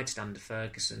United under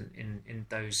Ferguson in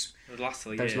those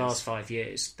last 5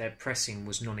 years, their pressing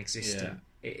was non-existent.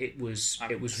 It was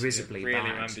visibly really bad.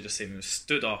 I remember just seeing them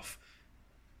stood off.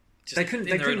 They couldn't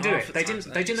do it. They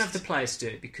didn't have the players to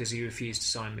do it because he refused to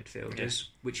sign midfielders,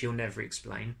 which he'll never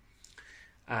explain.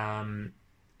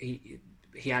 He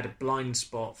had a blind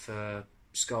spot for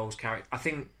Scholes' character. I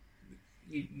think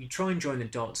you try and join the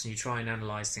dots and you try and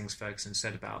analyse things Ferguson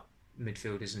said about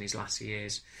midfielders in his latter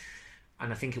years.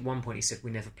 And I think at one point he said,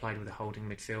 we never played with a holding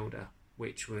midfielder,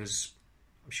 which was,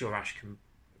 I'm sure Ash can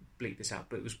bleep this out,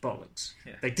 but it was bollocks.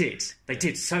 Yeah. They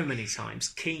did so many times.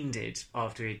 Keane did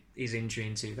after his injury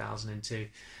in 2002.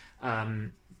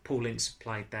 Paul Ince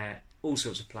played there. All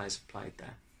sorts of players have played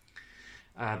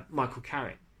there. Michael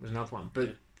Carrick was another one.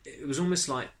 But it was almost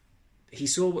like he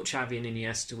saw what Xavi and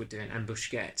Iniesta were doing and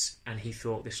Busquets, and he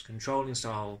thought, this controlling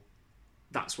style,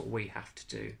 that's what we have to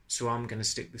do. So I'm going to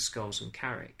stick with Scholes and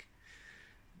Carrick.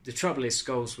 The trouble is,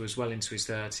 Scholes was well into his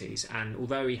 30s, and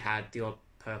although he had the odd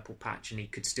purple patch and he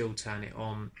could still turn it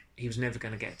on, he was never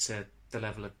going to get to the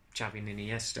level of Xavi and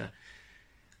Iniesta.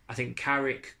 I think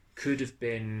Carrick could have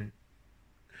been,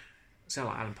 I sound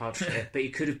like Alan Partridge here, but he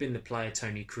could have been the player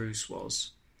Toni Kroos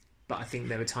was. But I think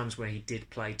there were times where he did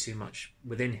play too much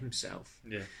within himself.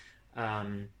 Yeah.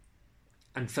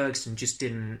 And Ferguson just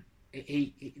didn't.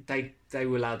 They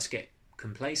were allowed to get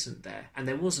complacent there, and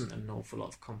there wasn't an awful lot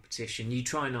of competition. You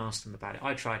try and ask them about it.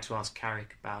 I tried to ask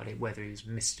Carrick about it, whether he was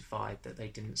mystified that they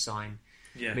didn't sign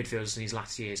midfielders in his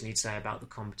latter years, and he'd say about the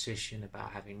competition,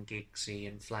 about having Giggsy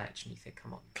and Fletch, and you think,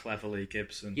 come on, Cleverley,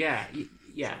 Gibson. Yeah.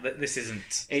 So this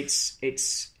isn't.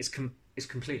 It's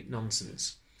complete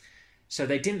nonsense. So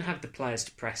they didn't have the players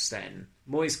to press then.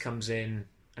 Moyes comes in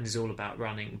and is all about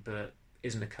running, but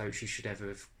isn't a coach who should ever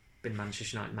have been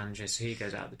Manchester United manager, so he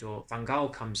goes out the door. Van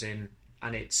Gaal comes in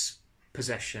and it's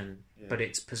possession, but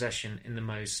it's possession in the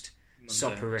most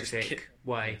soporific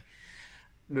way.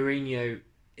 Mourinho,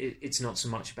 it's not so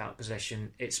much about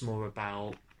possession, it's more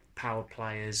about power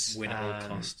players, win at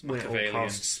all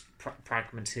costs,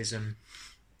 pragmatism.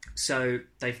 So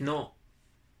they've not.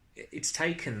 It's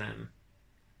taken them,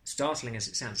 startling as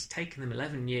it sounds, it's taken them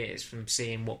 11 years from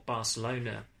seeing what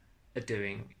Barcelona are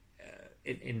doing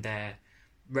in their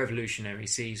revolutionary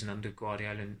season under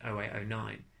Guardiola in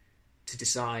 08-09 to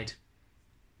decide,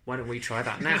 why don't we try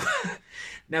that now?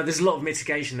 Now there's a lot of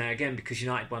mitigation there again, because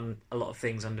United won a lot of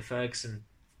things under Ferguson.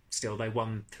 Still, they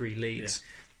won 3 leagues,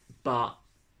 but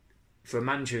for a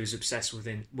manager who's obsessed with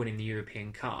winning the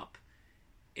European Cup,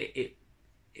 it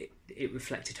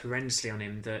reflected horrendously on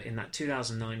him that in that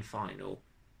 2009 final,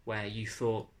 where you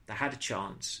thought they had a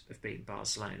chance of beating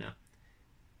Barcelona,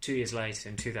 2 years later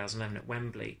in 2011 at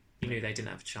Wembley, you knew they didn't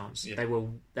have a chance. Yeah. They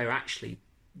were actually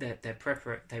they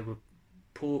were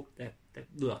poor.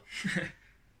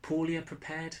 Poorly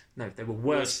prepared. No, they were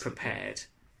worse prepared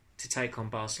to take on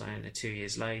Barcelona 2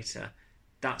 years later.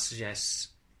 That suggests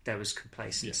there was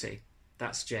complacency. Yeah.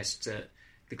 That suggests that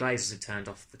the Glazers had turned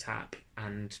off the tap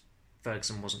and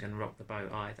Ferguson wasn't going to rock the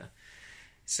boat either.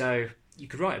 So you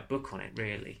could write a book on it,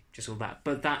 really, just all that.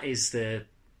 But that is the.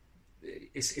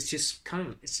 It's just kind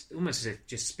of. It's almost as if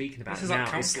just speaking about it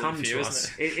now. It's come to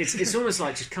us. It's almost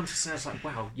like just come to us. It's like,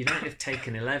 wow, United have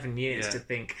taken 11 years to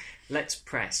think. Let's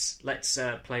press. Let's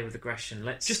play with aggression.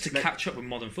 Let's catch up with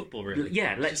modern football, really.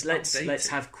 Yeah, let's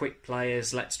have quick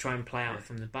players. Let's try and play out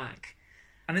from the back.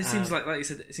 And it seems like you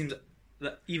said, it seems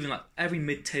that even like every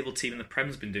mid-table team in the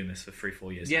Prem's been doing this for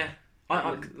 3-4 years. Yeah.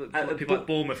 People like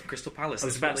Bournemouth and Crystal Palace. I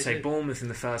was about to say Bournemouth in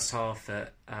the first half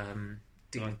at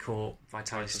Dean Court,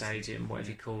 Vitality Stadium, whatever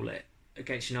you call it,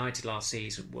 against United last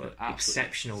season were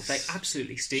exceptional. They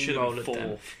absolutely steamrolled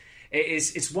them.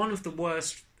 It's one of the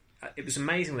worst. It was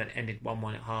amazing that it ended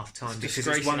 1-1 at half time because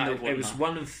it was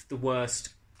one of the worst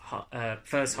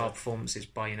first half performances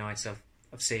by United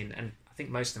I've seen, and I think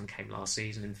most of them came last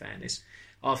season. In fairness,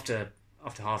 after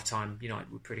half time,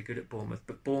 United were pretty good at Bournemouth,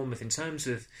 but Bournemouth in terms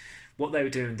of what they were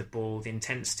doing with the ball, the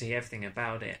intensity, everything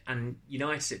about it, and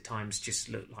United at times just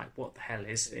looked like, what the hell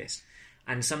is this?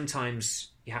 And sometimes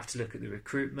you have to look at the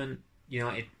recruitment.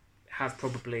 United have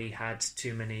probably had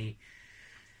too many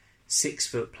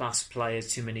 6-foot-plus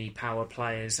players, too many power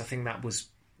players. I think that was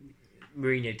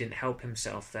Mourinho didn't help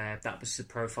himself there. That was the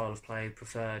profile of player he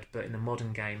preferred. But in the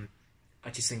modern game,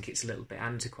 I just think it's a little bit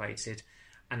antiquated.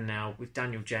 And now with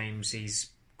Daniel James, he's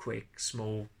quick,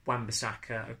 small.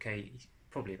 Wan-Bissaka, okay, he's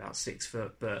probably about 6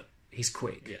 foot, but he's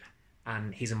quick. Yeah.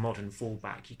 And he's a modern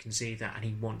fullback. You can see that, and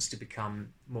he wants to become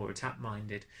more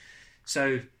attack-minded.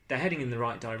 So they're heading in the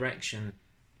right direction.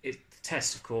 The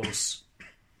test, of course,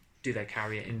 do they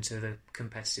carry it into the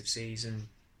competitive season?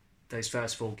 Those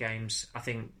first 4 games, I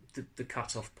think the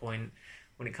cut-off point,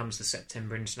 when it comes to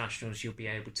September internationals, you'll be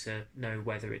able to know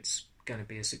whether it's going to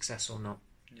be a success or not.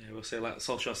 Yeah, we'll say, like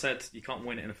Solskjaer said, you can't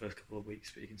win it in the first couple of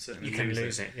weeks, but you can certainly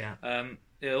lose it. Yeah.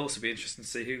 It'll also be interesting to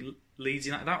see who leads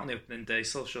United out on the opening day.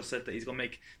 Solskjaer said that he's going to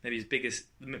make maybe his biggest,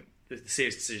 the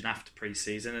serious decision after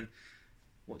pre-season. And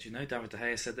what do you know? David De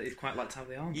Gea said that he'd quite like to have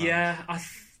the armband. Yeah,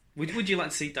 Would you like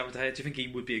to see David De Gea? Do you think he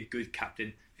would be a good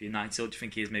captain for United, or do you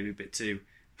think he is maybe a bit too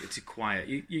quiet?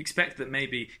 You expect that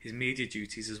maybe his media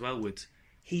duties as well would.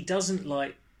 He doesn't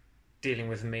like dealing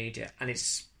with the media, and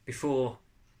it's before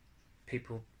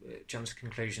people jump to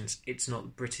conclusions. It's not the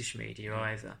British media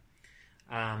either.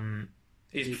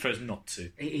 He prefers not to.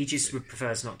 He just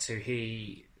prefers not to.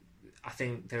 I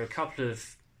think there are a couple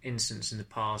of incidents in the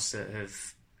past that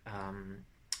have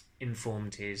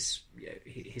informed his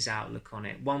outlook on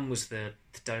it. One was the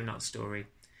donut story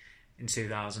in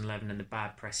 2011 and the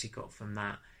bad press he got from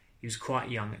that. He was quite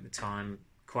young at the time,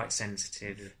 quite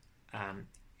sensitive.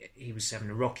 He was having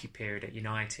a rocky period at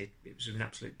United. It was an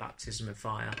absolute baptism of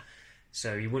fire.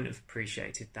 So he wouldn't have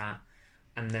appreciated that.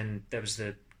 And then there was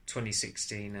the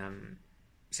 2016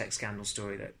 sex scandal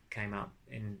story that came up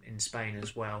in Spain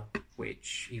as well,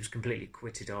 which he was completely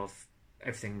acquitted of.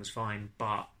 Everything was fine,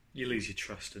 but you lose your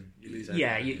trust and you lose.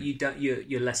 Yeah,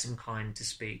 you're less inclined to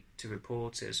speak to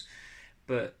reporters.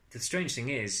 But the strange thing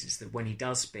is that when he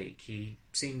does speak, he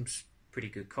seems pretty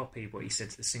good copy. What he said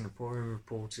to the Singaporean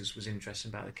reporters was interesting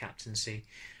about the captaincy.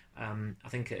 I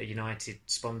think at a United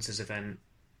sponsors event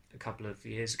a couple of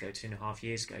years ago, 2.5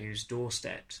 years ago, he was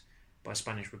doorstepped by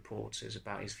Spanish reporters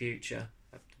about his future.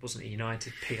 There wasn't a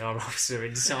United PR officer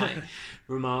in sight,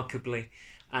 remarkably.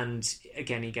 And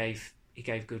again, he gave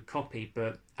good copy.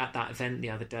 But at that event the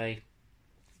other day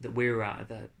that we were at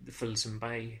the Fullerton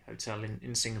Bay Hotel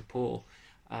in Singapore,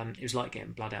 it was like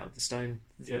getting blood out of the stone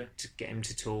to get him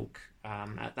to talk.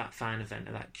 At that fan event,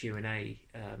 at that Q&A,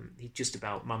 he just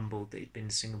about mumbled that he'd been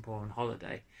to Singapore on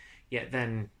holiday. Yet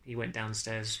then he went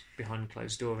downstairs behind a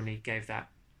closed door and he gave that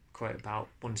quote about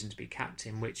wanting to be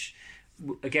captain, which,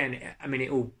 again, I mean, it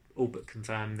all but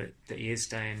confirmed that he is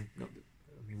staying.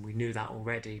 We knew that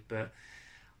already, but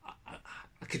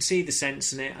I could see the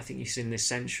sense in it. I think you've seen this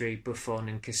century, Buffon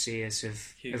and Casillas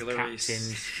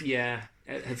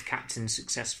have captained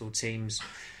successful teams.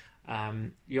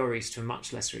 Lloris to a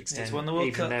much lesser extent, won the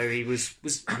World Cup. Though he was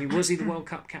he the World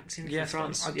Cup captain for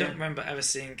France? I don't remember ever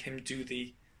seeing him do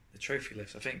the trophy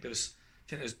lift. I think there was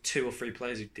 2 or 3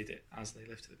 players who did it as they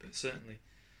lifted it, but certainly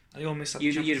I almost had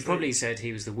you'd have probably said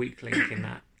he was the weak link in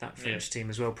that French team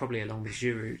as well, probably along with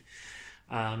Giroud.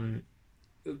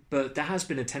 But there has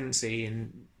been a tendency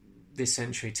in this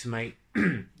century to make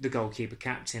the goalkeeper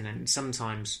captain, and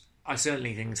sometimes I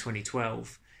certainly think in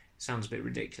 2012 sounds a bit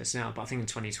ridiculous now, but I think in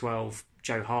 2012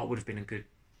 Joe Hart would have been a good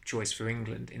choice for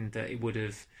England in that it would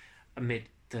have, amid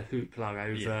the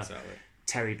hoopla over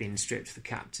Terry being stripped of the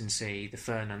captaincy, the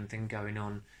Fernand thing going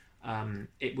on,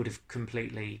 it would have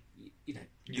completely,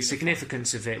 the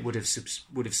significance of it would have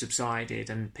subsided,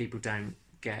 and people don't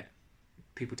get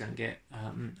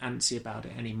antsy about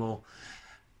it anymore.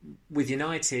 With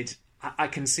United, I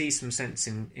can see some sense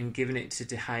in giving it to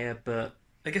De Gea, but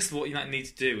I guess what United need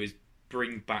to do is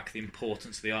bring back the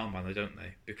importance of the armband, don't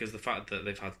they? Because the fact that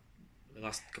they've had the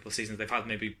last couple of seasons, they've had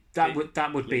maybe that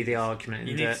would be the argument.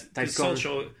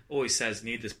 Solskjaer always says,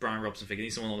 you need this Brian Robson figure, you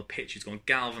need someone on the pitch who's going to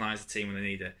galvanise the team when they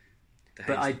need it.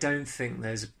 But I don't think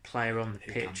there's a player on the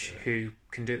pitch who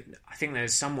can do it. I think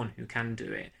there's someone who can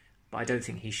do it, but I don't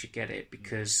think he should get it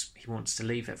because he wants to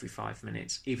leave every 5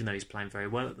 minutes, even though he's playing very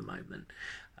well at the moment.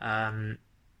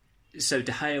 So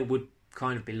De Gea would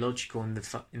kind of be logical in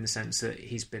the sense that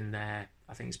he's been there.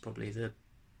 I think he's probably the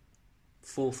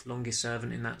 4th longest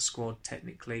servant in that squad,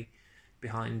 technically,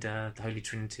 behind the Holy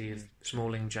Trinity of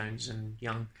Smalling, Jones and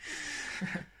Young.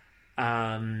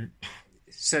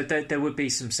 So there would be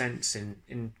some sense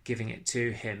in giving it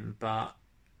to him, but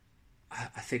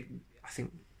I think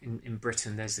in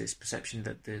Britain there's this perception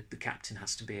that the captain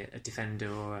has to be a defender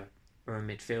or a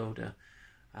midfielder.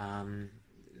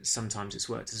 Sometimes it's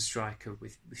worked as a striker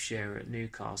with Shearer at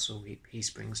Newcastle. He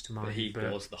springs to mind. But he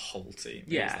was the whole team.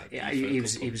 Yeah, he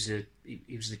was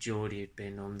the Geordie who'd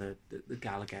been on the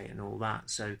Gallagher and all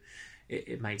that. So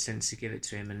it made sense to give it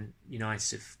to him. And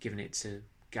United have given it to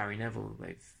Gary Neville.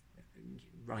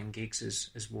 Ryan Giggs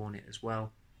has worn it as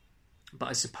well. But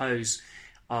I suppose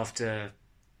after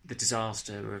the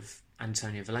disaster of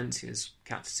Antonio Valencia's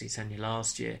captaincy tenure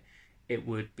last year, it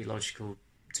would be logical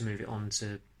to move it on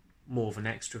to more of an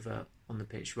extrovert on the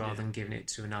pitch rather than giving it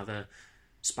to another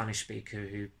Spanish speaker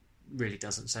who really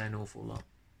doesn't say an awful lot.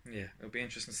 Yeah, it'll be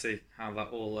interesting to see how that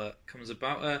all comes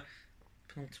about.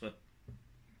 Penultimate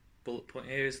bullet point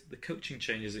here is the coaching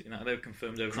changes that United have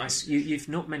confirmed overnight. You've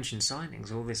not mentioned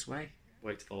signings all this way.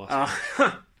 Wait to the last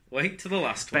one. Wait to the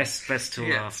last one. Best till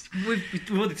last. We've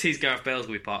already teased Gareth Bale's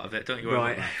will be part of it. Don't you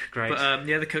worry about that. Great. But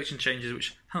the coaching changes,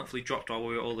 which hopefully dropped while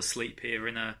we were all asleep here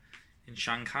in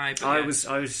Shanghai. But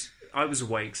I was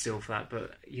awake still for that,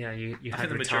 but you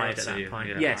had retired at that point.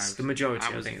 Yeah, yes, the majority.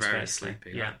 I was think very it's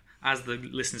sleepy. Yeah. Right? As the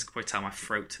listeners can probably tell, my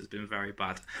throat has been very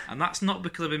bad, and that's not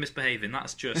because I've been misbehaving.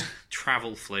 That's just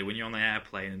travel flu when you're on the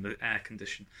airplane and the air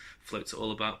condition floats it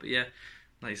all about. But yeah,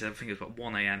 like you said, I think it's about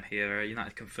 1 a.m. here.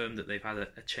 United confirmed that they've had a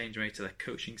change made to their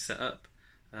coaching setup.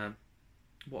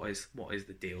 What is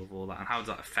the deal with all that, and how does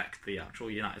that affect the actual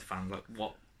United fans? Like,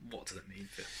 what does it mean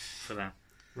for them?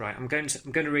 Right, I'm going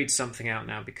to read something out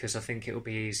now because I think it will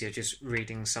be easier just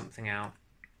reading something out.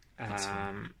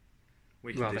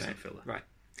 We can do some filler. Right.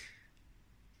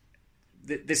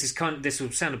 This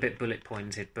will sound a bit bullet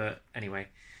pointed, but anyway.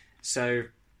 So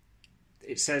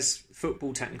it says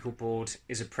Football Technical Board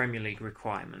is a Premier League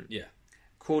requirement. Yeah.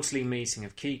 Quarterly meeting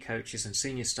of key coaches and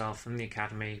senior staff from the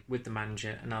academy with the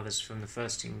manager and others from the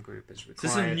first team group is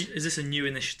required. Is this a new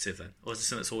initiative then, or is this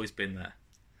something that's always been there?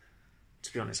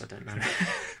 To be honest, I don't know.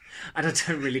 I don't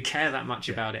really care that much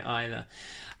about it either.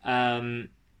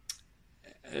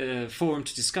 Forum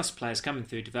to discuss players coming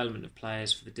through, development of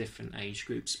players for the different age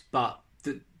groups. But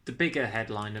the bigger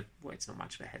headline of, well, it's not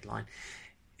much of a headline,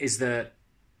 is that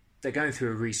they're going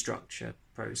through a restructure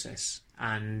process,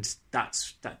 and that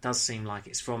does seem like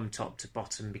it's from top to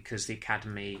bottom because the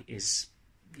academy is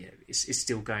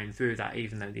still going through that.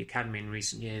 Even though the academy in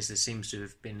recent years there seems to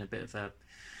have been a bit of a,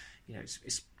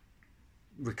 it's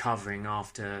recovering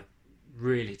after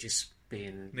really just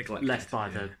being neglected, left by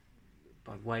the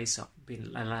wayside,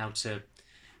 being allowed to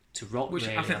rot. Which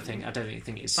really, I don't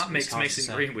think it's that makes it's hard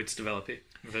Mason Greenwood to develop it.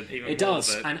 It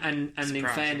does, and in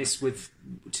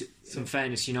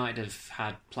fairness, United have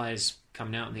had players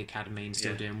coming out of the academy and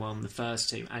still doing well in the first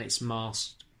team, and it's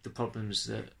masked the problems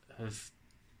that have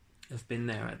been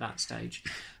there at that stage.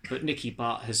 But Nicky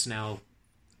Butt has now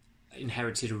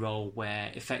inherited a role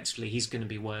where effectively he's going to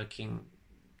be working,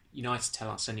 United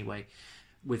tell us anyway,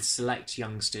 with select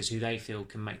youngsters who they feel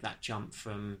can make that jump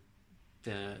from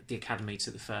the academy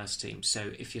to the first team.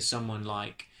 So if you're someone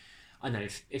like, I know,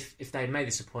 if they had made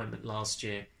this appointment last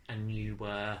year and you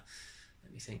were,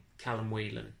 let me think, Callum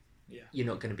Whelan, you're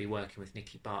not going to be working with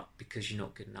Nicky Butt because you're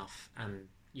not good enough and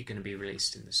you're going to be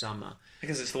released in the summer.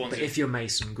 Because it's the ones. But if you're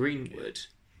Mason Greenwood,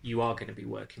 you are going to be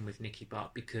working with Nicky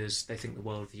Butt because they think the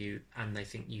world of you and they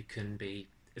think you can be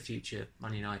a future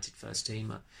Man United first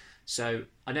teamer. So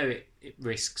I know it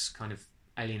risks kind of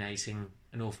alienating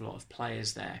an awful lot of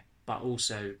players there, but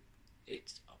also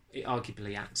it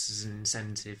arguably acts as an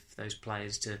incentive for those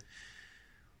players to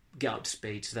get up to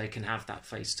speed so they can have that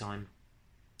face time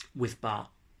with Butt,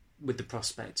 with the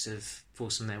prospects of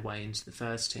forcing their way into the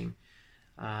first team.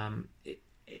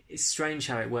 It's strange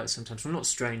how it works sometimes. Well, not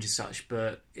strange as such,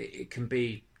 but it can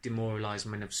be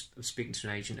demoralising. I was speaking to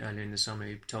an agent earlier in the summer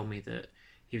who told me that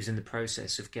he was in the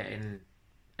process of getting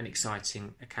an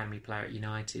exciting academy player at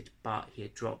United, but he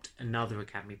had dropped another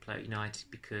academy player at United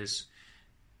because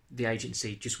the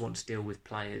agency just want to deal with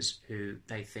players who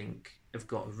they think have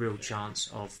got a real chance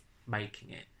of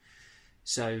making it.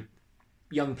 So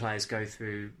young players go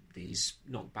through these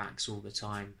knockbacks all the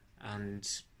time, and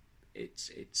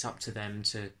it's up to them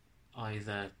to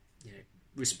either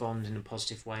respond in a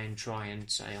positive way and try and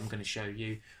say, I'm going to show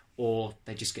you, or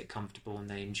they just get comfortable and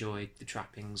they enjoy the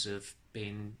trappings of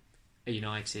being a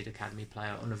United academy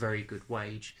player on a very good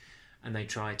wage, and they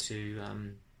try to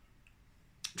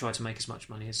make as much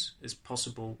money as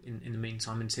possible in the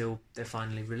meantime until they're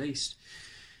finally released.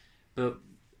 But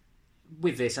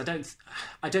with this, I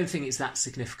don't think it's that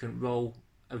significant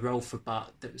a role for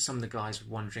Butt. That some of the guys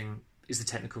were wondering, is the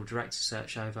technical director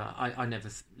search over? I never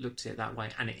looked at it that way,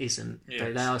 and it isn't.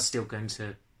 Yes. They are still going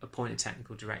to appoint a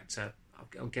technical director.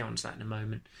 I'll get on to that in a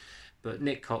moment. But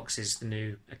Nick Cox is the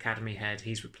new academy head.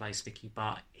 He's replaced Nicky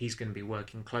Butt. He's going to be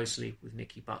working closely with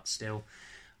Nicky Butt still.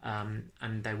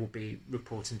 And they will be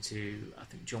reporting to, I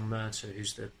think, John Murter,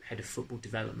 who's the head of football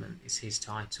development, is his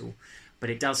title. But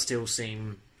it does still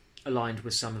seem aligned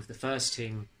with some of the first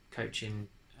team coaching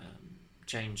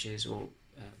changes or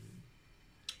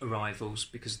arrivals,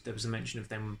 because there was a mention of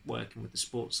them working with the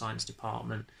sports science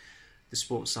department. The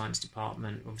sports science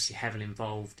department obviously heavily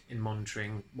involved in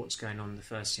monitoring what's going on in the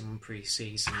first team in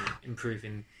pre-season,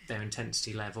 improving their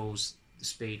intensity levels, the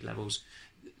speed levels.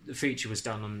 The feature was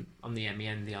done on the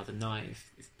MEN the other night.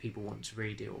 If people want to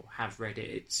read it or have read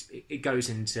it, it goes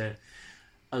into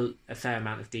a fair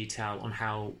amount of detail on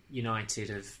how United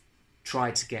have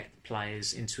tried to get the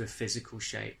players into a physical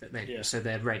shape so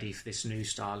they're ready for this new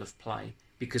style of play,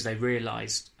 because they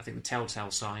realised, I think the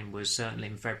telltale sign was certainly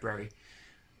in February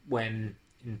when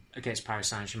against Paris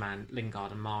Saint-Germain,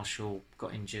 Lingard and Marshall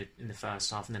got injured in the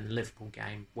first half, and then the Liverpool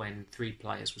game when 3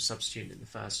 players were substituted in the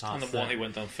first half. And the one who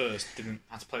went down first didn't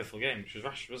have to play the full game, which was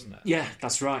Rashford, wasn't it? Yeah,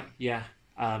 that's right. Yeah,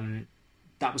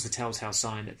 that was the telltale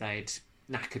sign that they'd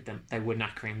knackered them. They were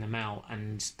knackering them out,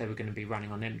 and they were going to be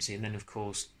running on empty. And then, of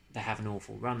course, they have an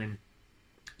awful run-in.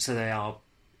 So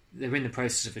they're in the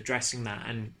process of addressing that.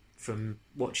 And from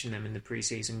watching them in the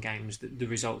pre-season games, the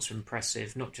results are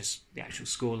impressive. Not just the actual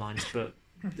scorelines, but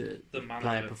the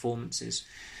player performances.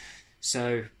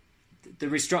 So the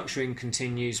restructuring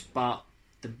continues, but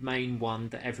the main one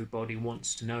that everybody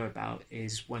wants to know about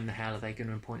is when the hell are they going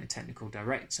to appoint a technical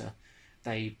director?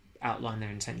 They outlined their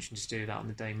intention to do that on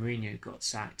the day Mourinho got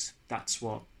sacked. That's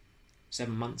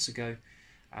 7 months ago.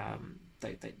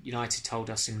 United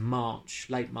told us in March,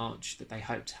 late March, that they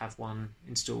hoped to have one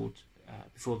installed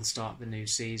before the start of the new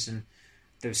season.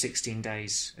 There were 16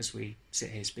 days, as we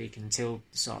sit here speaking, until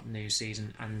the start of the new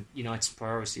season, and United's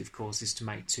priority, of course, is to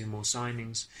make 2 more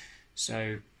signings.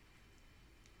 So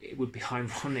it would be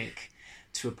ironic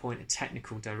to appoint a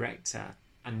technical director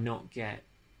and not get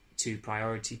 2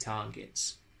 priority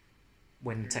targets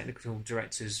when the technical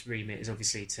director's remit is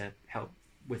obviously to help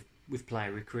with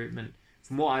player recruitment.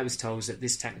 From what I was told is that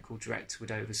this technical director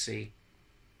would oversee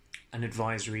an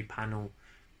advisory panel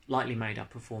likely made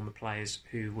up of former players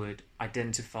who would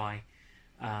identify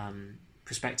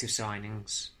prospective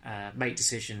signings, make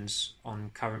decisions on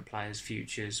current players'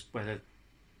 futures, whether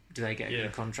do they get a new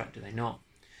contract, do they not,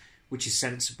 which is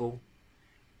sensible.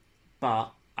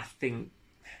 But I think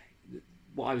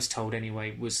what I was told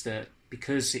anyway was that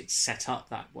because it's set up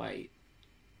that way,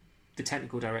 the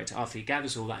technical director, after he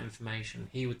gathers all that information,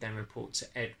 he would then report to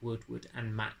Ed Woodward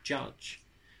and Matt Judge,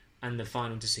 and the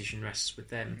final decision rests with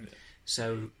them. Yeah.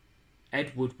 So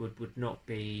Ed Woodward would not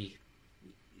be,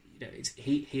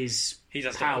 his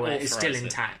power is still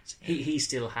intact. He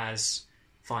still has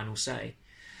final say,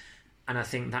 and I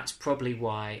think that's probably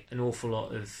why an awful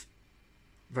lot of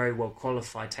very well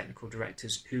qualified technical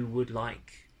directors who would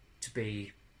like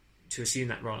to assume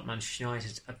that role at Manchester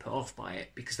United are put off by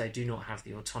it, because they do not have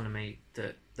the autonomy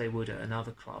that they would at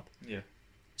another club. Yeah.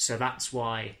 So that's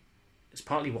why, it's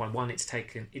partly why, one, it's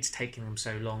taken them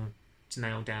so long to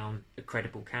nail down a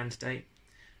credible candidate.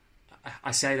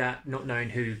 I say that not knowing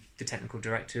who the technical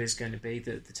director is going to be.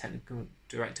 The technical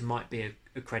director might be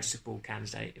a creditable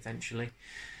candidate eventually.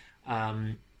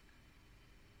 But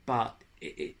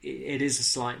it is a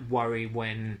slight worry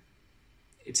when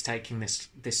it's taking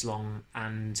this long,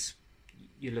 and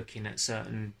you're looking at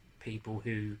certain people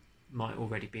who might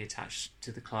already be attached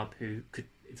to the club who could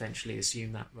eventually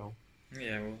assume that role.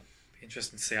 Yeah, well, it'll be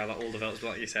interesting to see how that all develops. But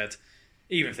like you said,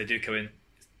 even if they do come in,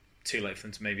 it's too late for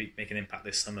them to maybe make an impact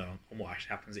this summer on what actually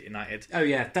happens at United. Oh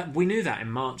yeah, we knew that in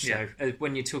March though.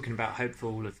 When you're talking about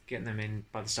hopeful of getting them in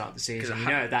by the start of the season, you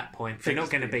know at that point they're not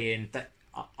going to be in. That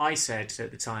I said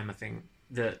at the time, I think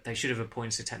that they should have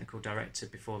appointed a technical director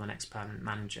before the next permanent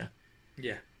manager.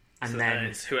 Yeah,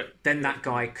 and so then that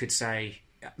guy could say,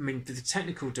 I mean, the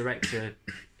technical director,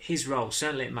 his role,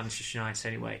 certainly at Manchester United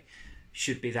anyway,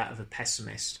 should be that of a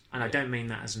pessimist. And I don't mean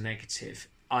that as a negative,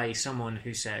 i.e. someone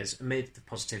who says, amid the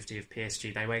positivity of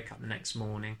PSG, they wake up the next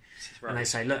morning and they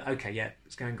say, look, okay, yeah,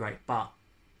 it's going great, but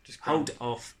just hold it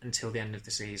off until the end of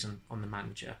the season on the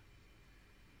manager.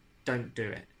 Don't do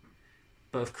it.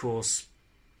 But of course,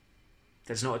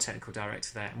 there's not a technical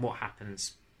director there, and what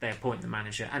happens? They appoint the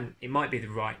manager, and it might be the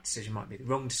right decision, might be the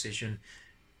wrong decision,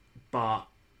 but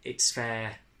it's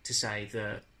fair to say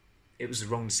that it was the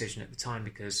wrong decision at the time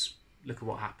because look at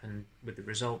what happened with the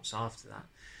results after that.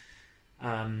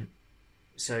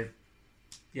 So,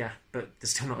 yeah, but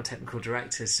there's still not a technical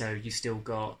director, so you still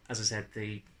got, as I said,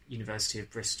 the University of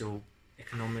Bristol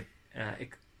economics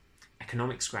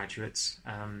graduates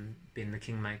being the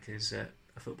kingmakers at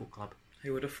a football club.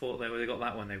 Who would have thought they would have got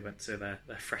that when they went to their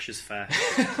freshers' fair?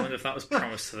 I wonder if that was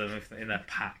promised to them in their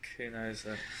pack. Who knows?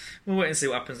 We'll wait and see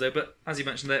what happens though. But as you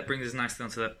mentioned there, it brings us nicely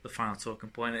onto the final talking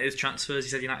point. It is transfers.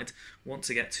 You said United want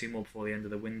to get 2 more before the end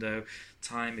of the window.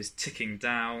 Time is ticking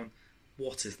down.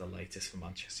 What is the latest for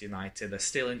Manchester United? They're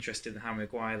still interested in Harry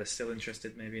Maguire. They're still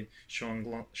interested maybe in Sean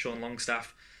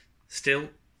Longstaff. Still,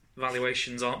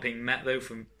 valuations aren't being met though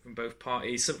from both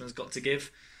parties. Something's got to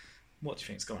give. What do you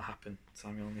think is going to happen,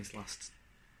 Samuel, in these last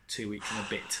 2 weeks and a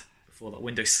bit before that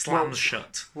window slams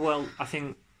shut? Well, I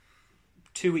think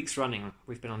 2 weeks running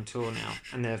we've been on tour now,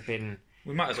 and there have been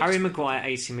Harry Maguire,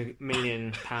 £80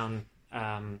 million.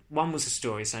 One was a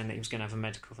story saying that he was going to have a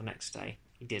medical the next day.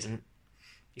 He didn't.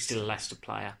 He's still a Leicester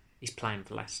player. He's playing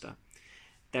for Leicester.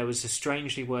 There was a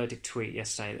strangely worded tweet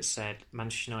yesterday that said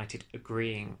Manchester United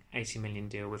agreeing £80 million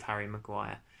deal with Harry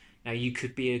Maguire. Now, you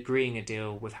could be agreeing a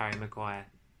deal with Harry Maguire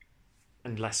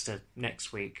and Leicester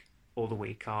next week or the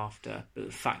week after, but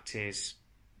the fact is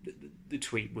the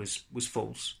tweet was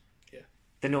false. Yeah,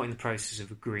 they're not in the process of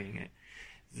agreeing it.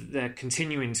 They're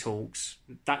continuing talks.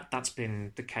 That's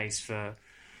been the case for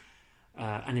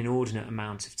an inordinate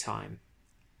amount of time.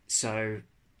 So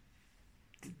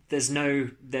they're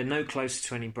no closer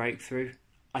to any breakthrough.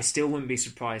 I still wouldn't be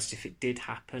surprised if it did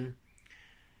happen,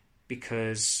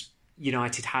 because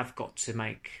United have got to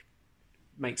make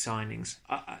signings.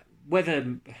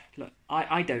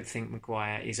 I don't think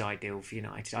Maguire is ideal for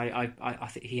United. I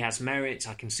think he has merits.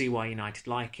 I can see why United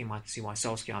like him. I can see why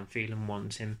Solskjaer and Phelan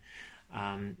want him.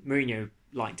 Mourinho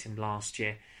liked him last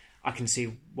year. I can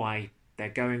see why they're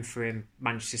going for him.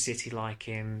 Manchester City like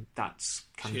him. That's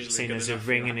kind of seen as a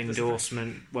ringing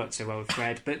endorsement. Worked so well with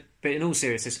Fred. But in all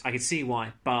seriousness, I could see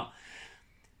why. But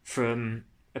from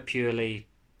a purely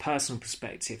personal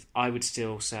perspective, I would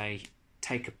still say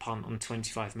take a punt on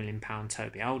 £25 million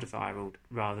Toby Alderweireld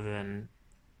rather than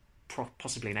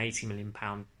possibly an £80 million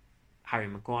Harry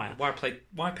Maguire.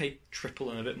 Why pay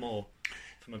triple and a bit more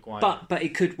for Maguire? But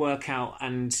it could work out,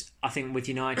 and I think with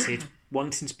United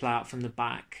wanting to play out from the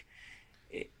back,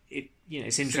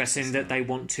 it's interesting that they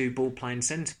want 2 ball-playing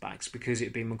centre-backs, because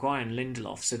it'd be Maguire and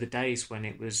Lindelof. So the days when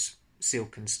it was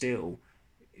silk and steel,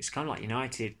 it's kind of like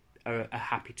United are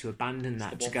happy to abandon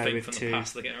that to go with 2. The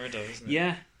past they're getting rid of, isn't it?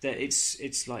 Yeah,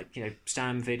 it's like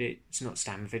Stan Vidic. It's not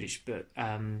Stan Vidic, but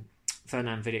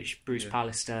Fernand Vidic, Bruce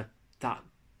Pallister. That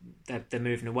they're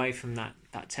moving away from that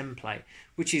template,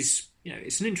 which is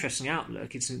it's an interesting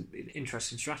outlook. It's an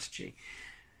interesting strategy.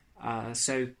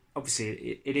 So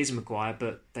obviously it is Maguire,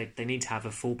 but they need to have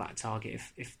a fullback target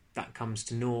if that comes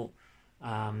to naught.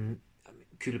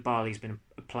 Koulibaly's been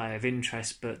a player of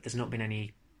interest, but there's not been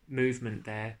any movement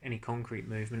there, any concrete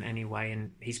movement anyway,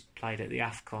 and he's played at the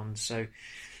AFCON, so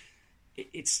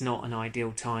it's not an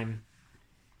ideal time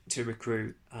to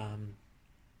recruit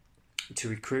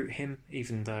him,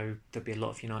 even though there'll be a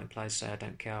lot of United players say I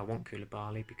don't care, I want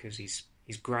Koulibaly because he's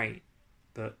great,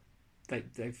 but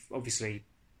they've obviously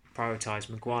prioritised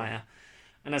Maguire.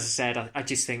 And as I said, I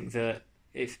just think that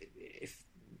if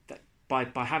by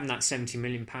having that £70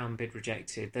 million bid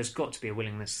rejected, there's got to be a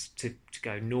willingness to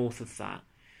go north of that,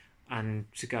 and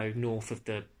to go north of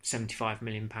the £75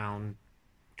 million, kind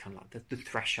of like the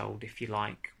threshold, if you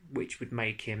like, which would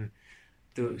make him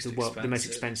the most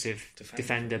expensive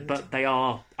defender. But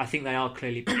I think they are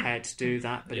clearly prepared to do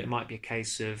that, but it might be a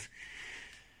case of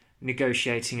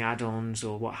negotiating add-ons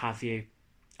or what have you.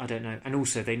 I don't know. And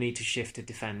also they need to shift a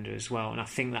defender as well. And I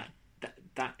think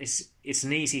that is, it's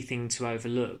an easy thing to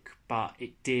overlook, but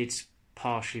it did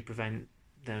partially prevent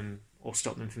them or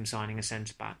stop them from signing a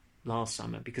centre back last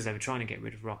summer because they were trying to get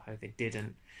rid of Rojo. They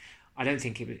didn't. I don't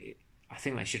think I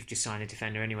think they should have just signed a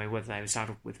defender anyway, whether they were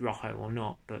saddled with Rojo or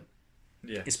not. But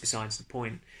it's besides the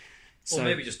point. Or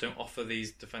maybe just don't offer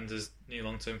these defenders new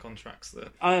long-term contracts.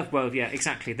 Well, yeah,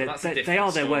 exactly. They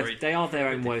are their worst. They are their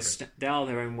own worst. They are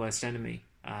their own worst enemy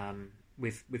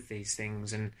with these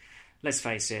things. And let's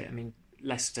face it. I mean,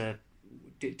 Leicester.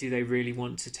 Do they really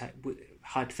want to take?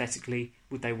 Hypothetically,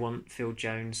 would they want Phil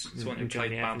Jones and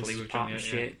Johnny Evans'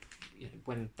 partnership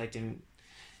when they didn't?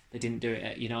 They didn't do it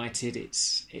at United.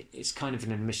 It's kind of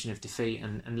an admission of defeat.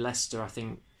 And Leicester, I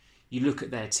think, you look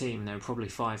at their team. There are probably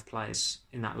 5 players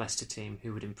in that Leicester team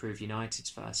who would improve United's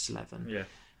first 11.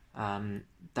 Yeah.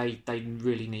 They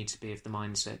really need to be of the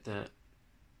mindset that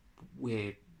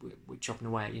we're chopping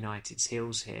away at United's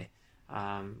heels here.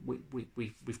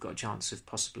 We've got a chance of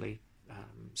possibly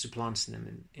supplanting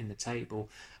them in the table.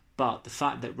 But the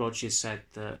fact that Rodgers said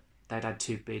that they'd had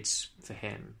 2 bids for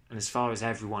him, and as far as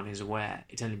everyone is aware,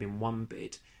 it's only been 1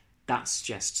 bid, that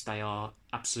suggests they are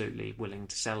absolutely willing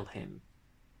to sell him.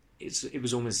 It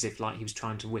was almost as if like he was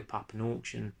trying to whip up an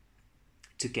auction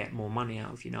to get more money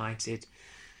out of United.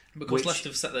 Because Leicester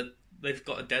have set they've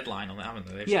got a deadline on it, haven't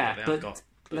they? But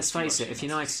let's face it, if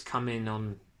United come in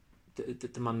on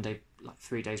the Monday, like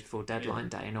 3 days before deadline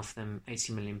day, and offer them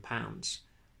 £80 million,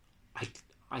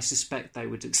 I suspect they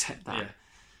would accept that. Yeah.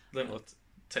 They will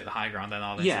take the high ground then,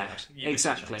 are they? Yeah,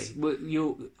 exactly.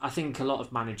 I think a lot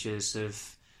of managers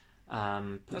have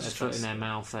put their foot in their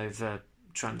mouth over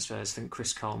transfers. I think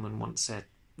Chris Coleman once said,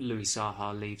 Louis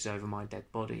Saha leaves over my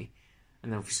dead body.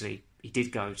 And obviously he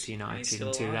did go to United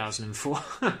in 2004.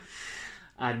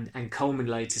 and Coleman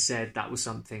later said that was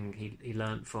something he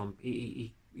learnt from.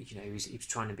 He was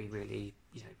trying to be really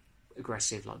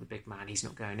aggressive like the big man. He's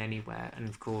not going anywhere. And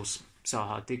of course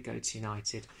Saha did go to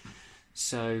United.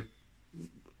 So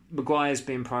Maguire's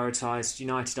being prioritised.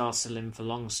 United are still in for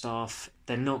Longstaff.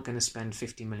 They're not going to spend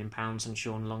 £50 million on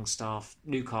Sean Longstaff.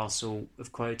 Newcastle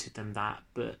have quoted them that,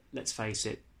 but let's face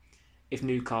it, if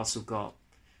Newcastle got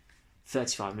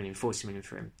 35 million, 40 million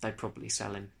for him, they'd probably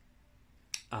sell him.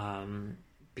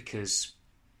 Because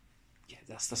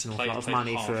that's an awful lot of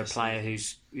money for a player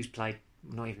who's played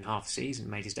not even half a season,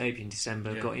 made his debut in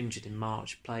December, got injured in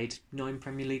March, played 9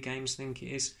 Premier League games, I think it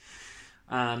is.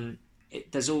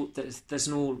 There's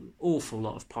an awful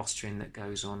lot of posturing that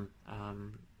goes on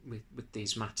with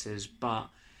these matters, but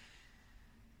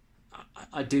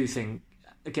I do think,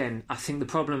 again, I think the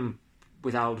problem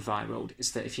with Alderweireld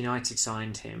is that if United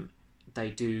signed him,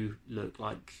 they do look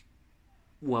like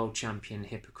world champion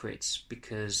hypocrites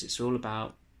because it's all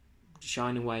about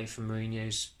shying away from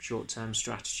Mourinho's short-term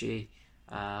strategy.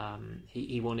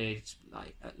 He wanted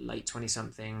like late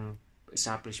 20-something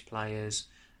established players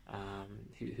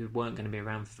who weren't going to be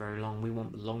around for very long. We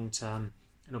want the long term,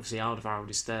 and obviously Alderweireld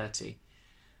is 30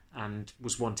 and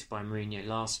was wanted by Mourinho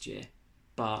last year,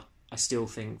 but I still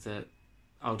think that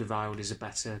Alderweireld is a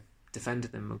better defender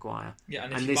than Maguire. Yeah,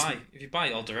 and if you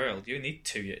buy Alderweireld, you need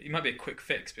 2 years. It might be a quick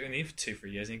fix, but you need for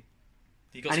 2-3 years. And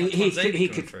you got he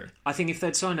could. Through. I think if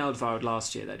they'd signed Alderweireld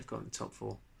last year, they'd have got in the top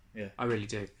 4. Yeah, I really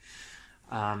do.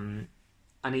 And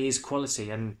he is quality.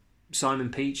 And Simon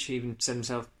Peach even said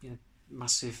himself,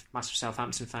 massive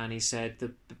Southampton fan. He said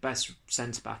the best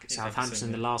centre back at Southampton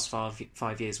in the last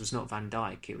 5 years was not Van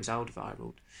Dijk, it was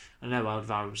Alderweireld. I know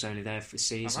Alderweireld was only there for a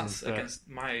season. And that's against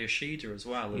Maya Yoshida as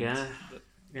well.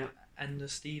 And Enda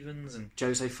Stevens and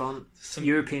Jose Font,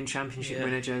 European Championship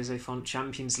winner Jose Font,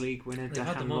 Champions League winner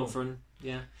Dejan Lovren.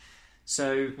 Yeah.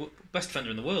 So best defender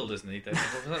in the world, isn't he? Was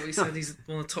that what he said? He's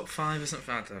one of the top 5 or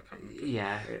something. I can't remember.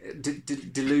 Yeah,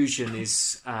 delusion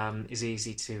is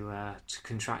easy to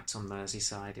contract on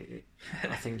Merseyside.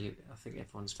 I think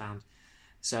everyone's found.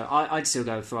 So I'd still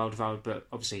go for Alderweireld, but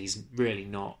obviously he's really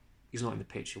not. He's not in the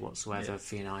picture whatsoever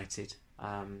for United,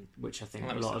 which I think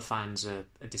a lot of fans are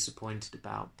disappointed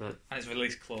about. But and his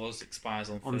release clause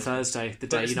expires on Thursday, the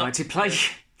day United play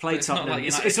Tottenham. Like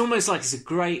it's almost like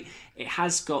it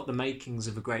has got the makings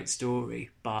of a great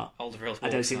story, but I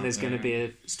don't think there's going to be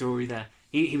a story there.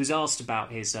 He was asked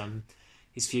about his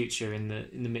future in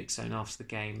the mix zone after the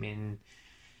game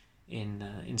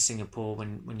in Singapore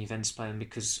when Juventus play them,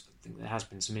 because I think there has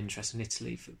been some interest in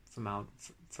Italy for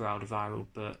Alderweireld,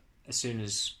 but as soon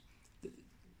as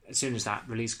that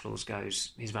release clause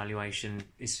goes, his valuation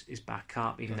is back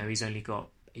up, even though he's only got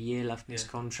a year left in his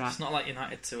contract. It's not like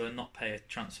United to not pay a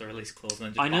transfer release clause and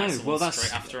then just I know. buy someone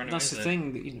straight after anyway. That's the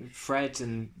thing. Fred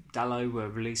and Dalot were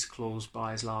release clause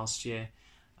buyers last year.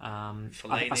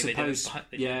 I suppose,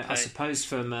 I suppose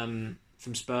from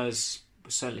Spurs,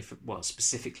 certainly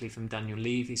specifically from Daniel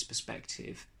Levy's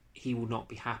perspective, he will not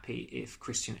be happy if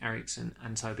Christian Eriksen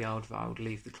and Toby Alderweireld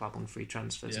leave the club on free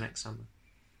transfers next summer.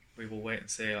 We will wait and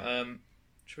see.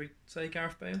 Should we say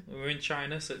Gareth Bale? We're in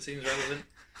China, so it seems relevant.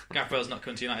 Gareth Bale's not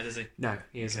coming to United, is he? No,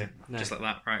 he isn't. Okay. No. Just like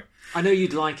that, right? I know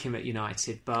you'd like him at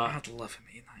United, but I'd love him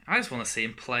at United. I just want to see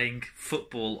him playing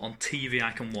football on TV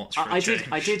I can watch. I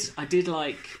did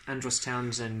like Andros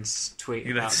Townsend's tweet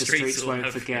about the streets won't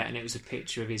forget, and it was a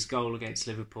picture of his goal against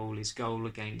Liverpool, his goal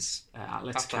against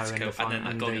Atletico in the final, and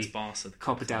then goal against Barca, the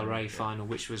Copa del Rey final,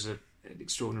 which was an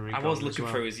extraordinary goal. I was looking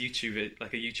through his YouTube,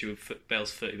 like a YouTube of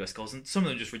Bale's 30 best goals, and some of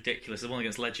them are just ridiculous. The one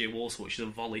against Legia Warsaw, which is a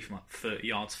volley from like 30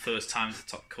 yards, first time to the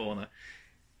top corner.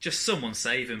 Just someone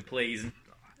save him, please.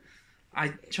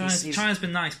 And China's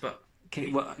been nice, but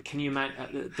can you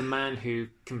imagine the man who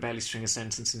can barely string a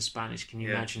sentence in Spanish? Can you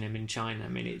imagine him in China? I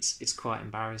mean, it's quite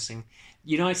embarrassing.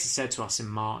 United said to us in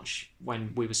March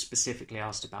when we were specifically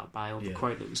asked about Bale, the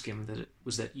quote that was given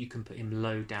was that you can put him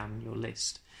low down your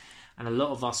list, and a lot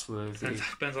of us were. Depends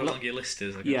how long your list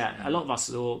is. I guess. Yeah, a lot of us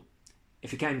thought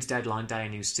if it came to deadline day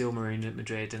and he was still marooned at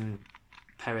Madrid, and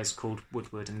Perez called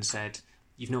Woodward and said,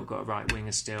 "You've not got a right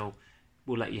winger still.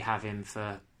 We'll let you have him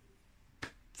for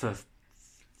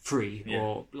free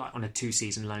or like on a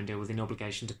 2-season loan deal with an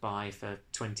obligation to buy for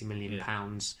 £20 million.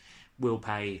 We'll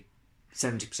pay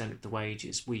 70% of the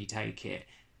wages. We take it."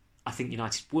 I think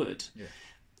United would. Yeah.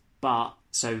 But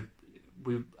so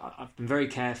I've been very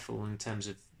careful in terms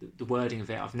of the wording of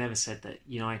it. I've never said that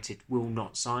United will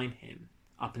not sign him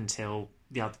up until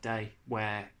the other day,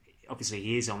 where obviously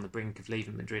he is on the brink of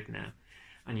leaving Madrid now,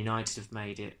 and United have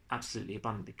made it absolutely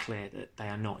abundantly clear that they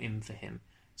are not in for him.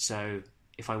 So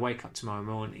if I wake up tomorrow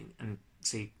morning and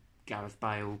see Gareth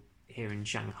Bale here in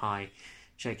Shanghai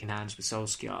shaking hands with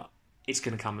Solskjaer, it's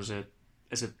going to come as a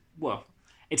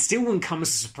it still wouldn't come as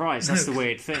a surprise. That's the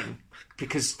weird thing,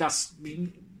 because that's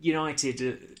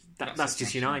United. That's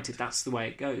just United. That's the way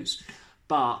it goes.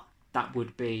 But that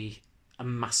would be a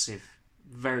massive,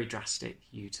 very drastic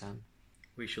U-turn.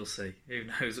 We shall see. Who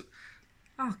knows?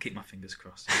 I'll keep my fingers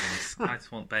crossed. I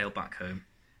just want Bale back home.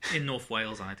 In North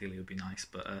Wales, ideally, would be nice,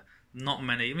 but not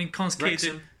many. I mean, Connah's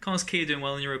Key doing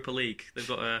well in Europa League. They've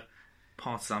got a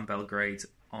Partizan Belgrade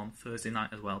on Thursday night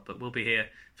as well, but we'll be here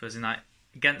Thursday night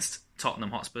against Tottenham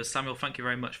Hotspur. Samuel, thank you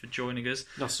very much for joining us.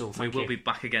 That's all. We will be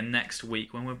back again next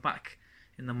week when we're back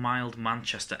in the mild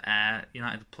Manchester air.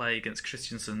 United play against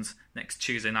Christiansons next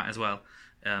Tuesday night as well.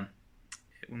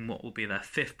 In what will be their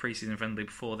 5th pre-season friendly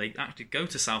before they actually go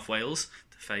to South Wales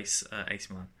to face AC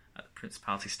Milan at the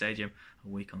Principality Stadium a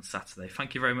week on Saturday.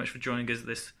 Thank you very much for joining us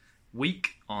this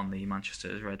week on the Manchester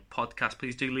is Red podcast.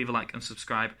 Please do leave a like and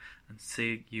subscribe, and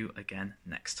see you again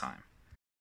next time.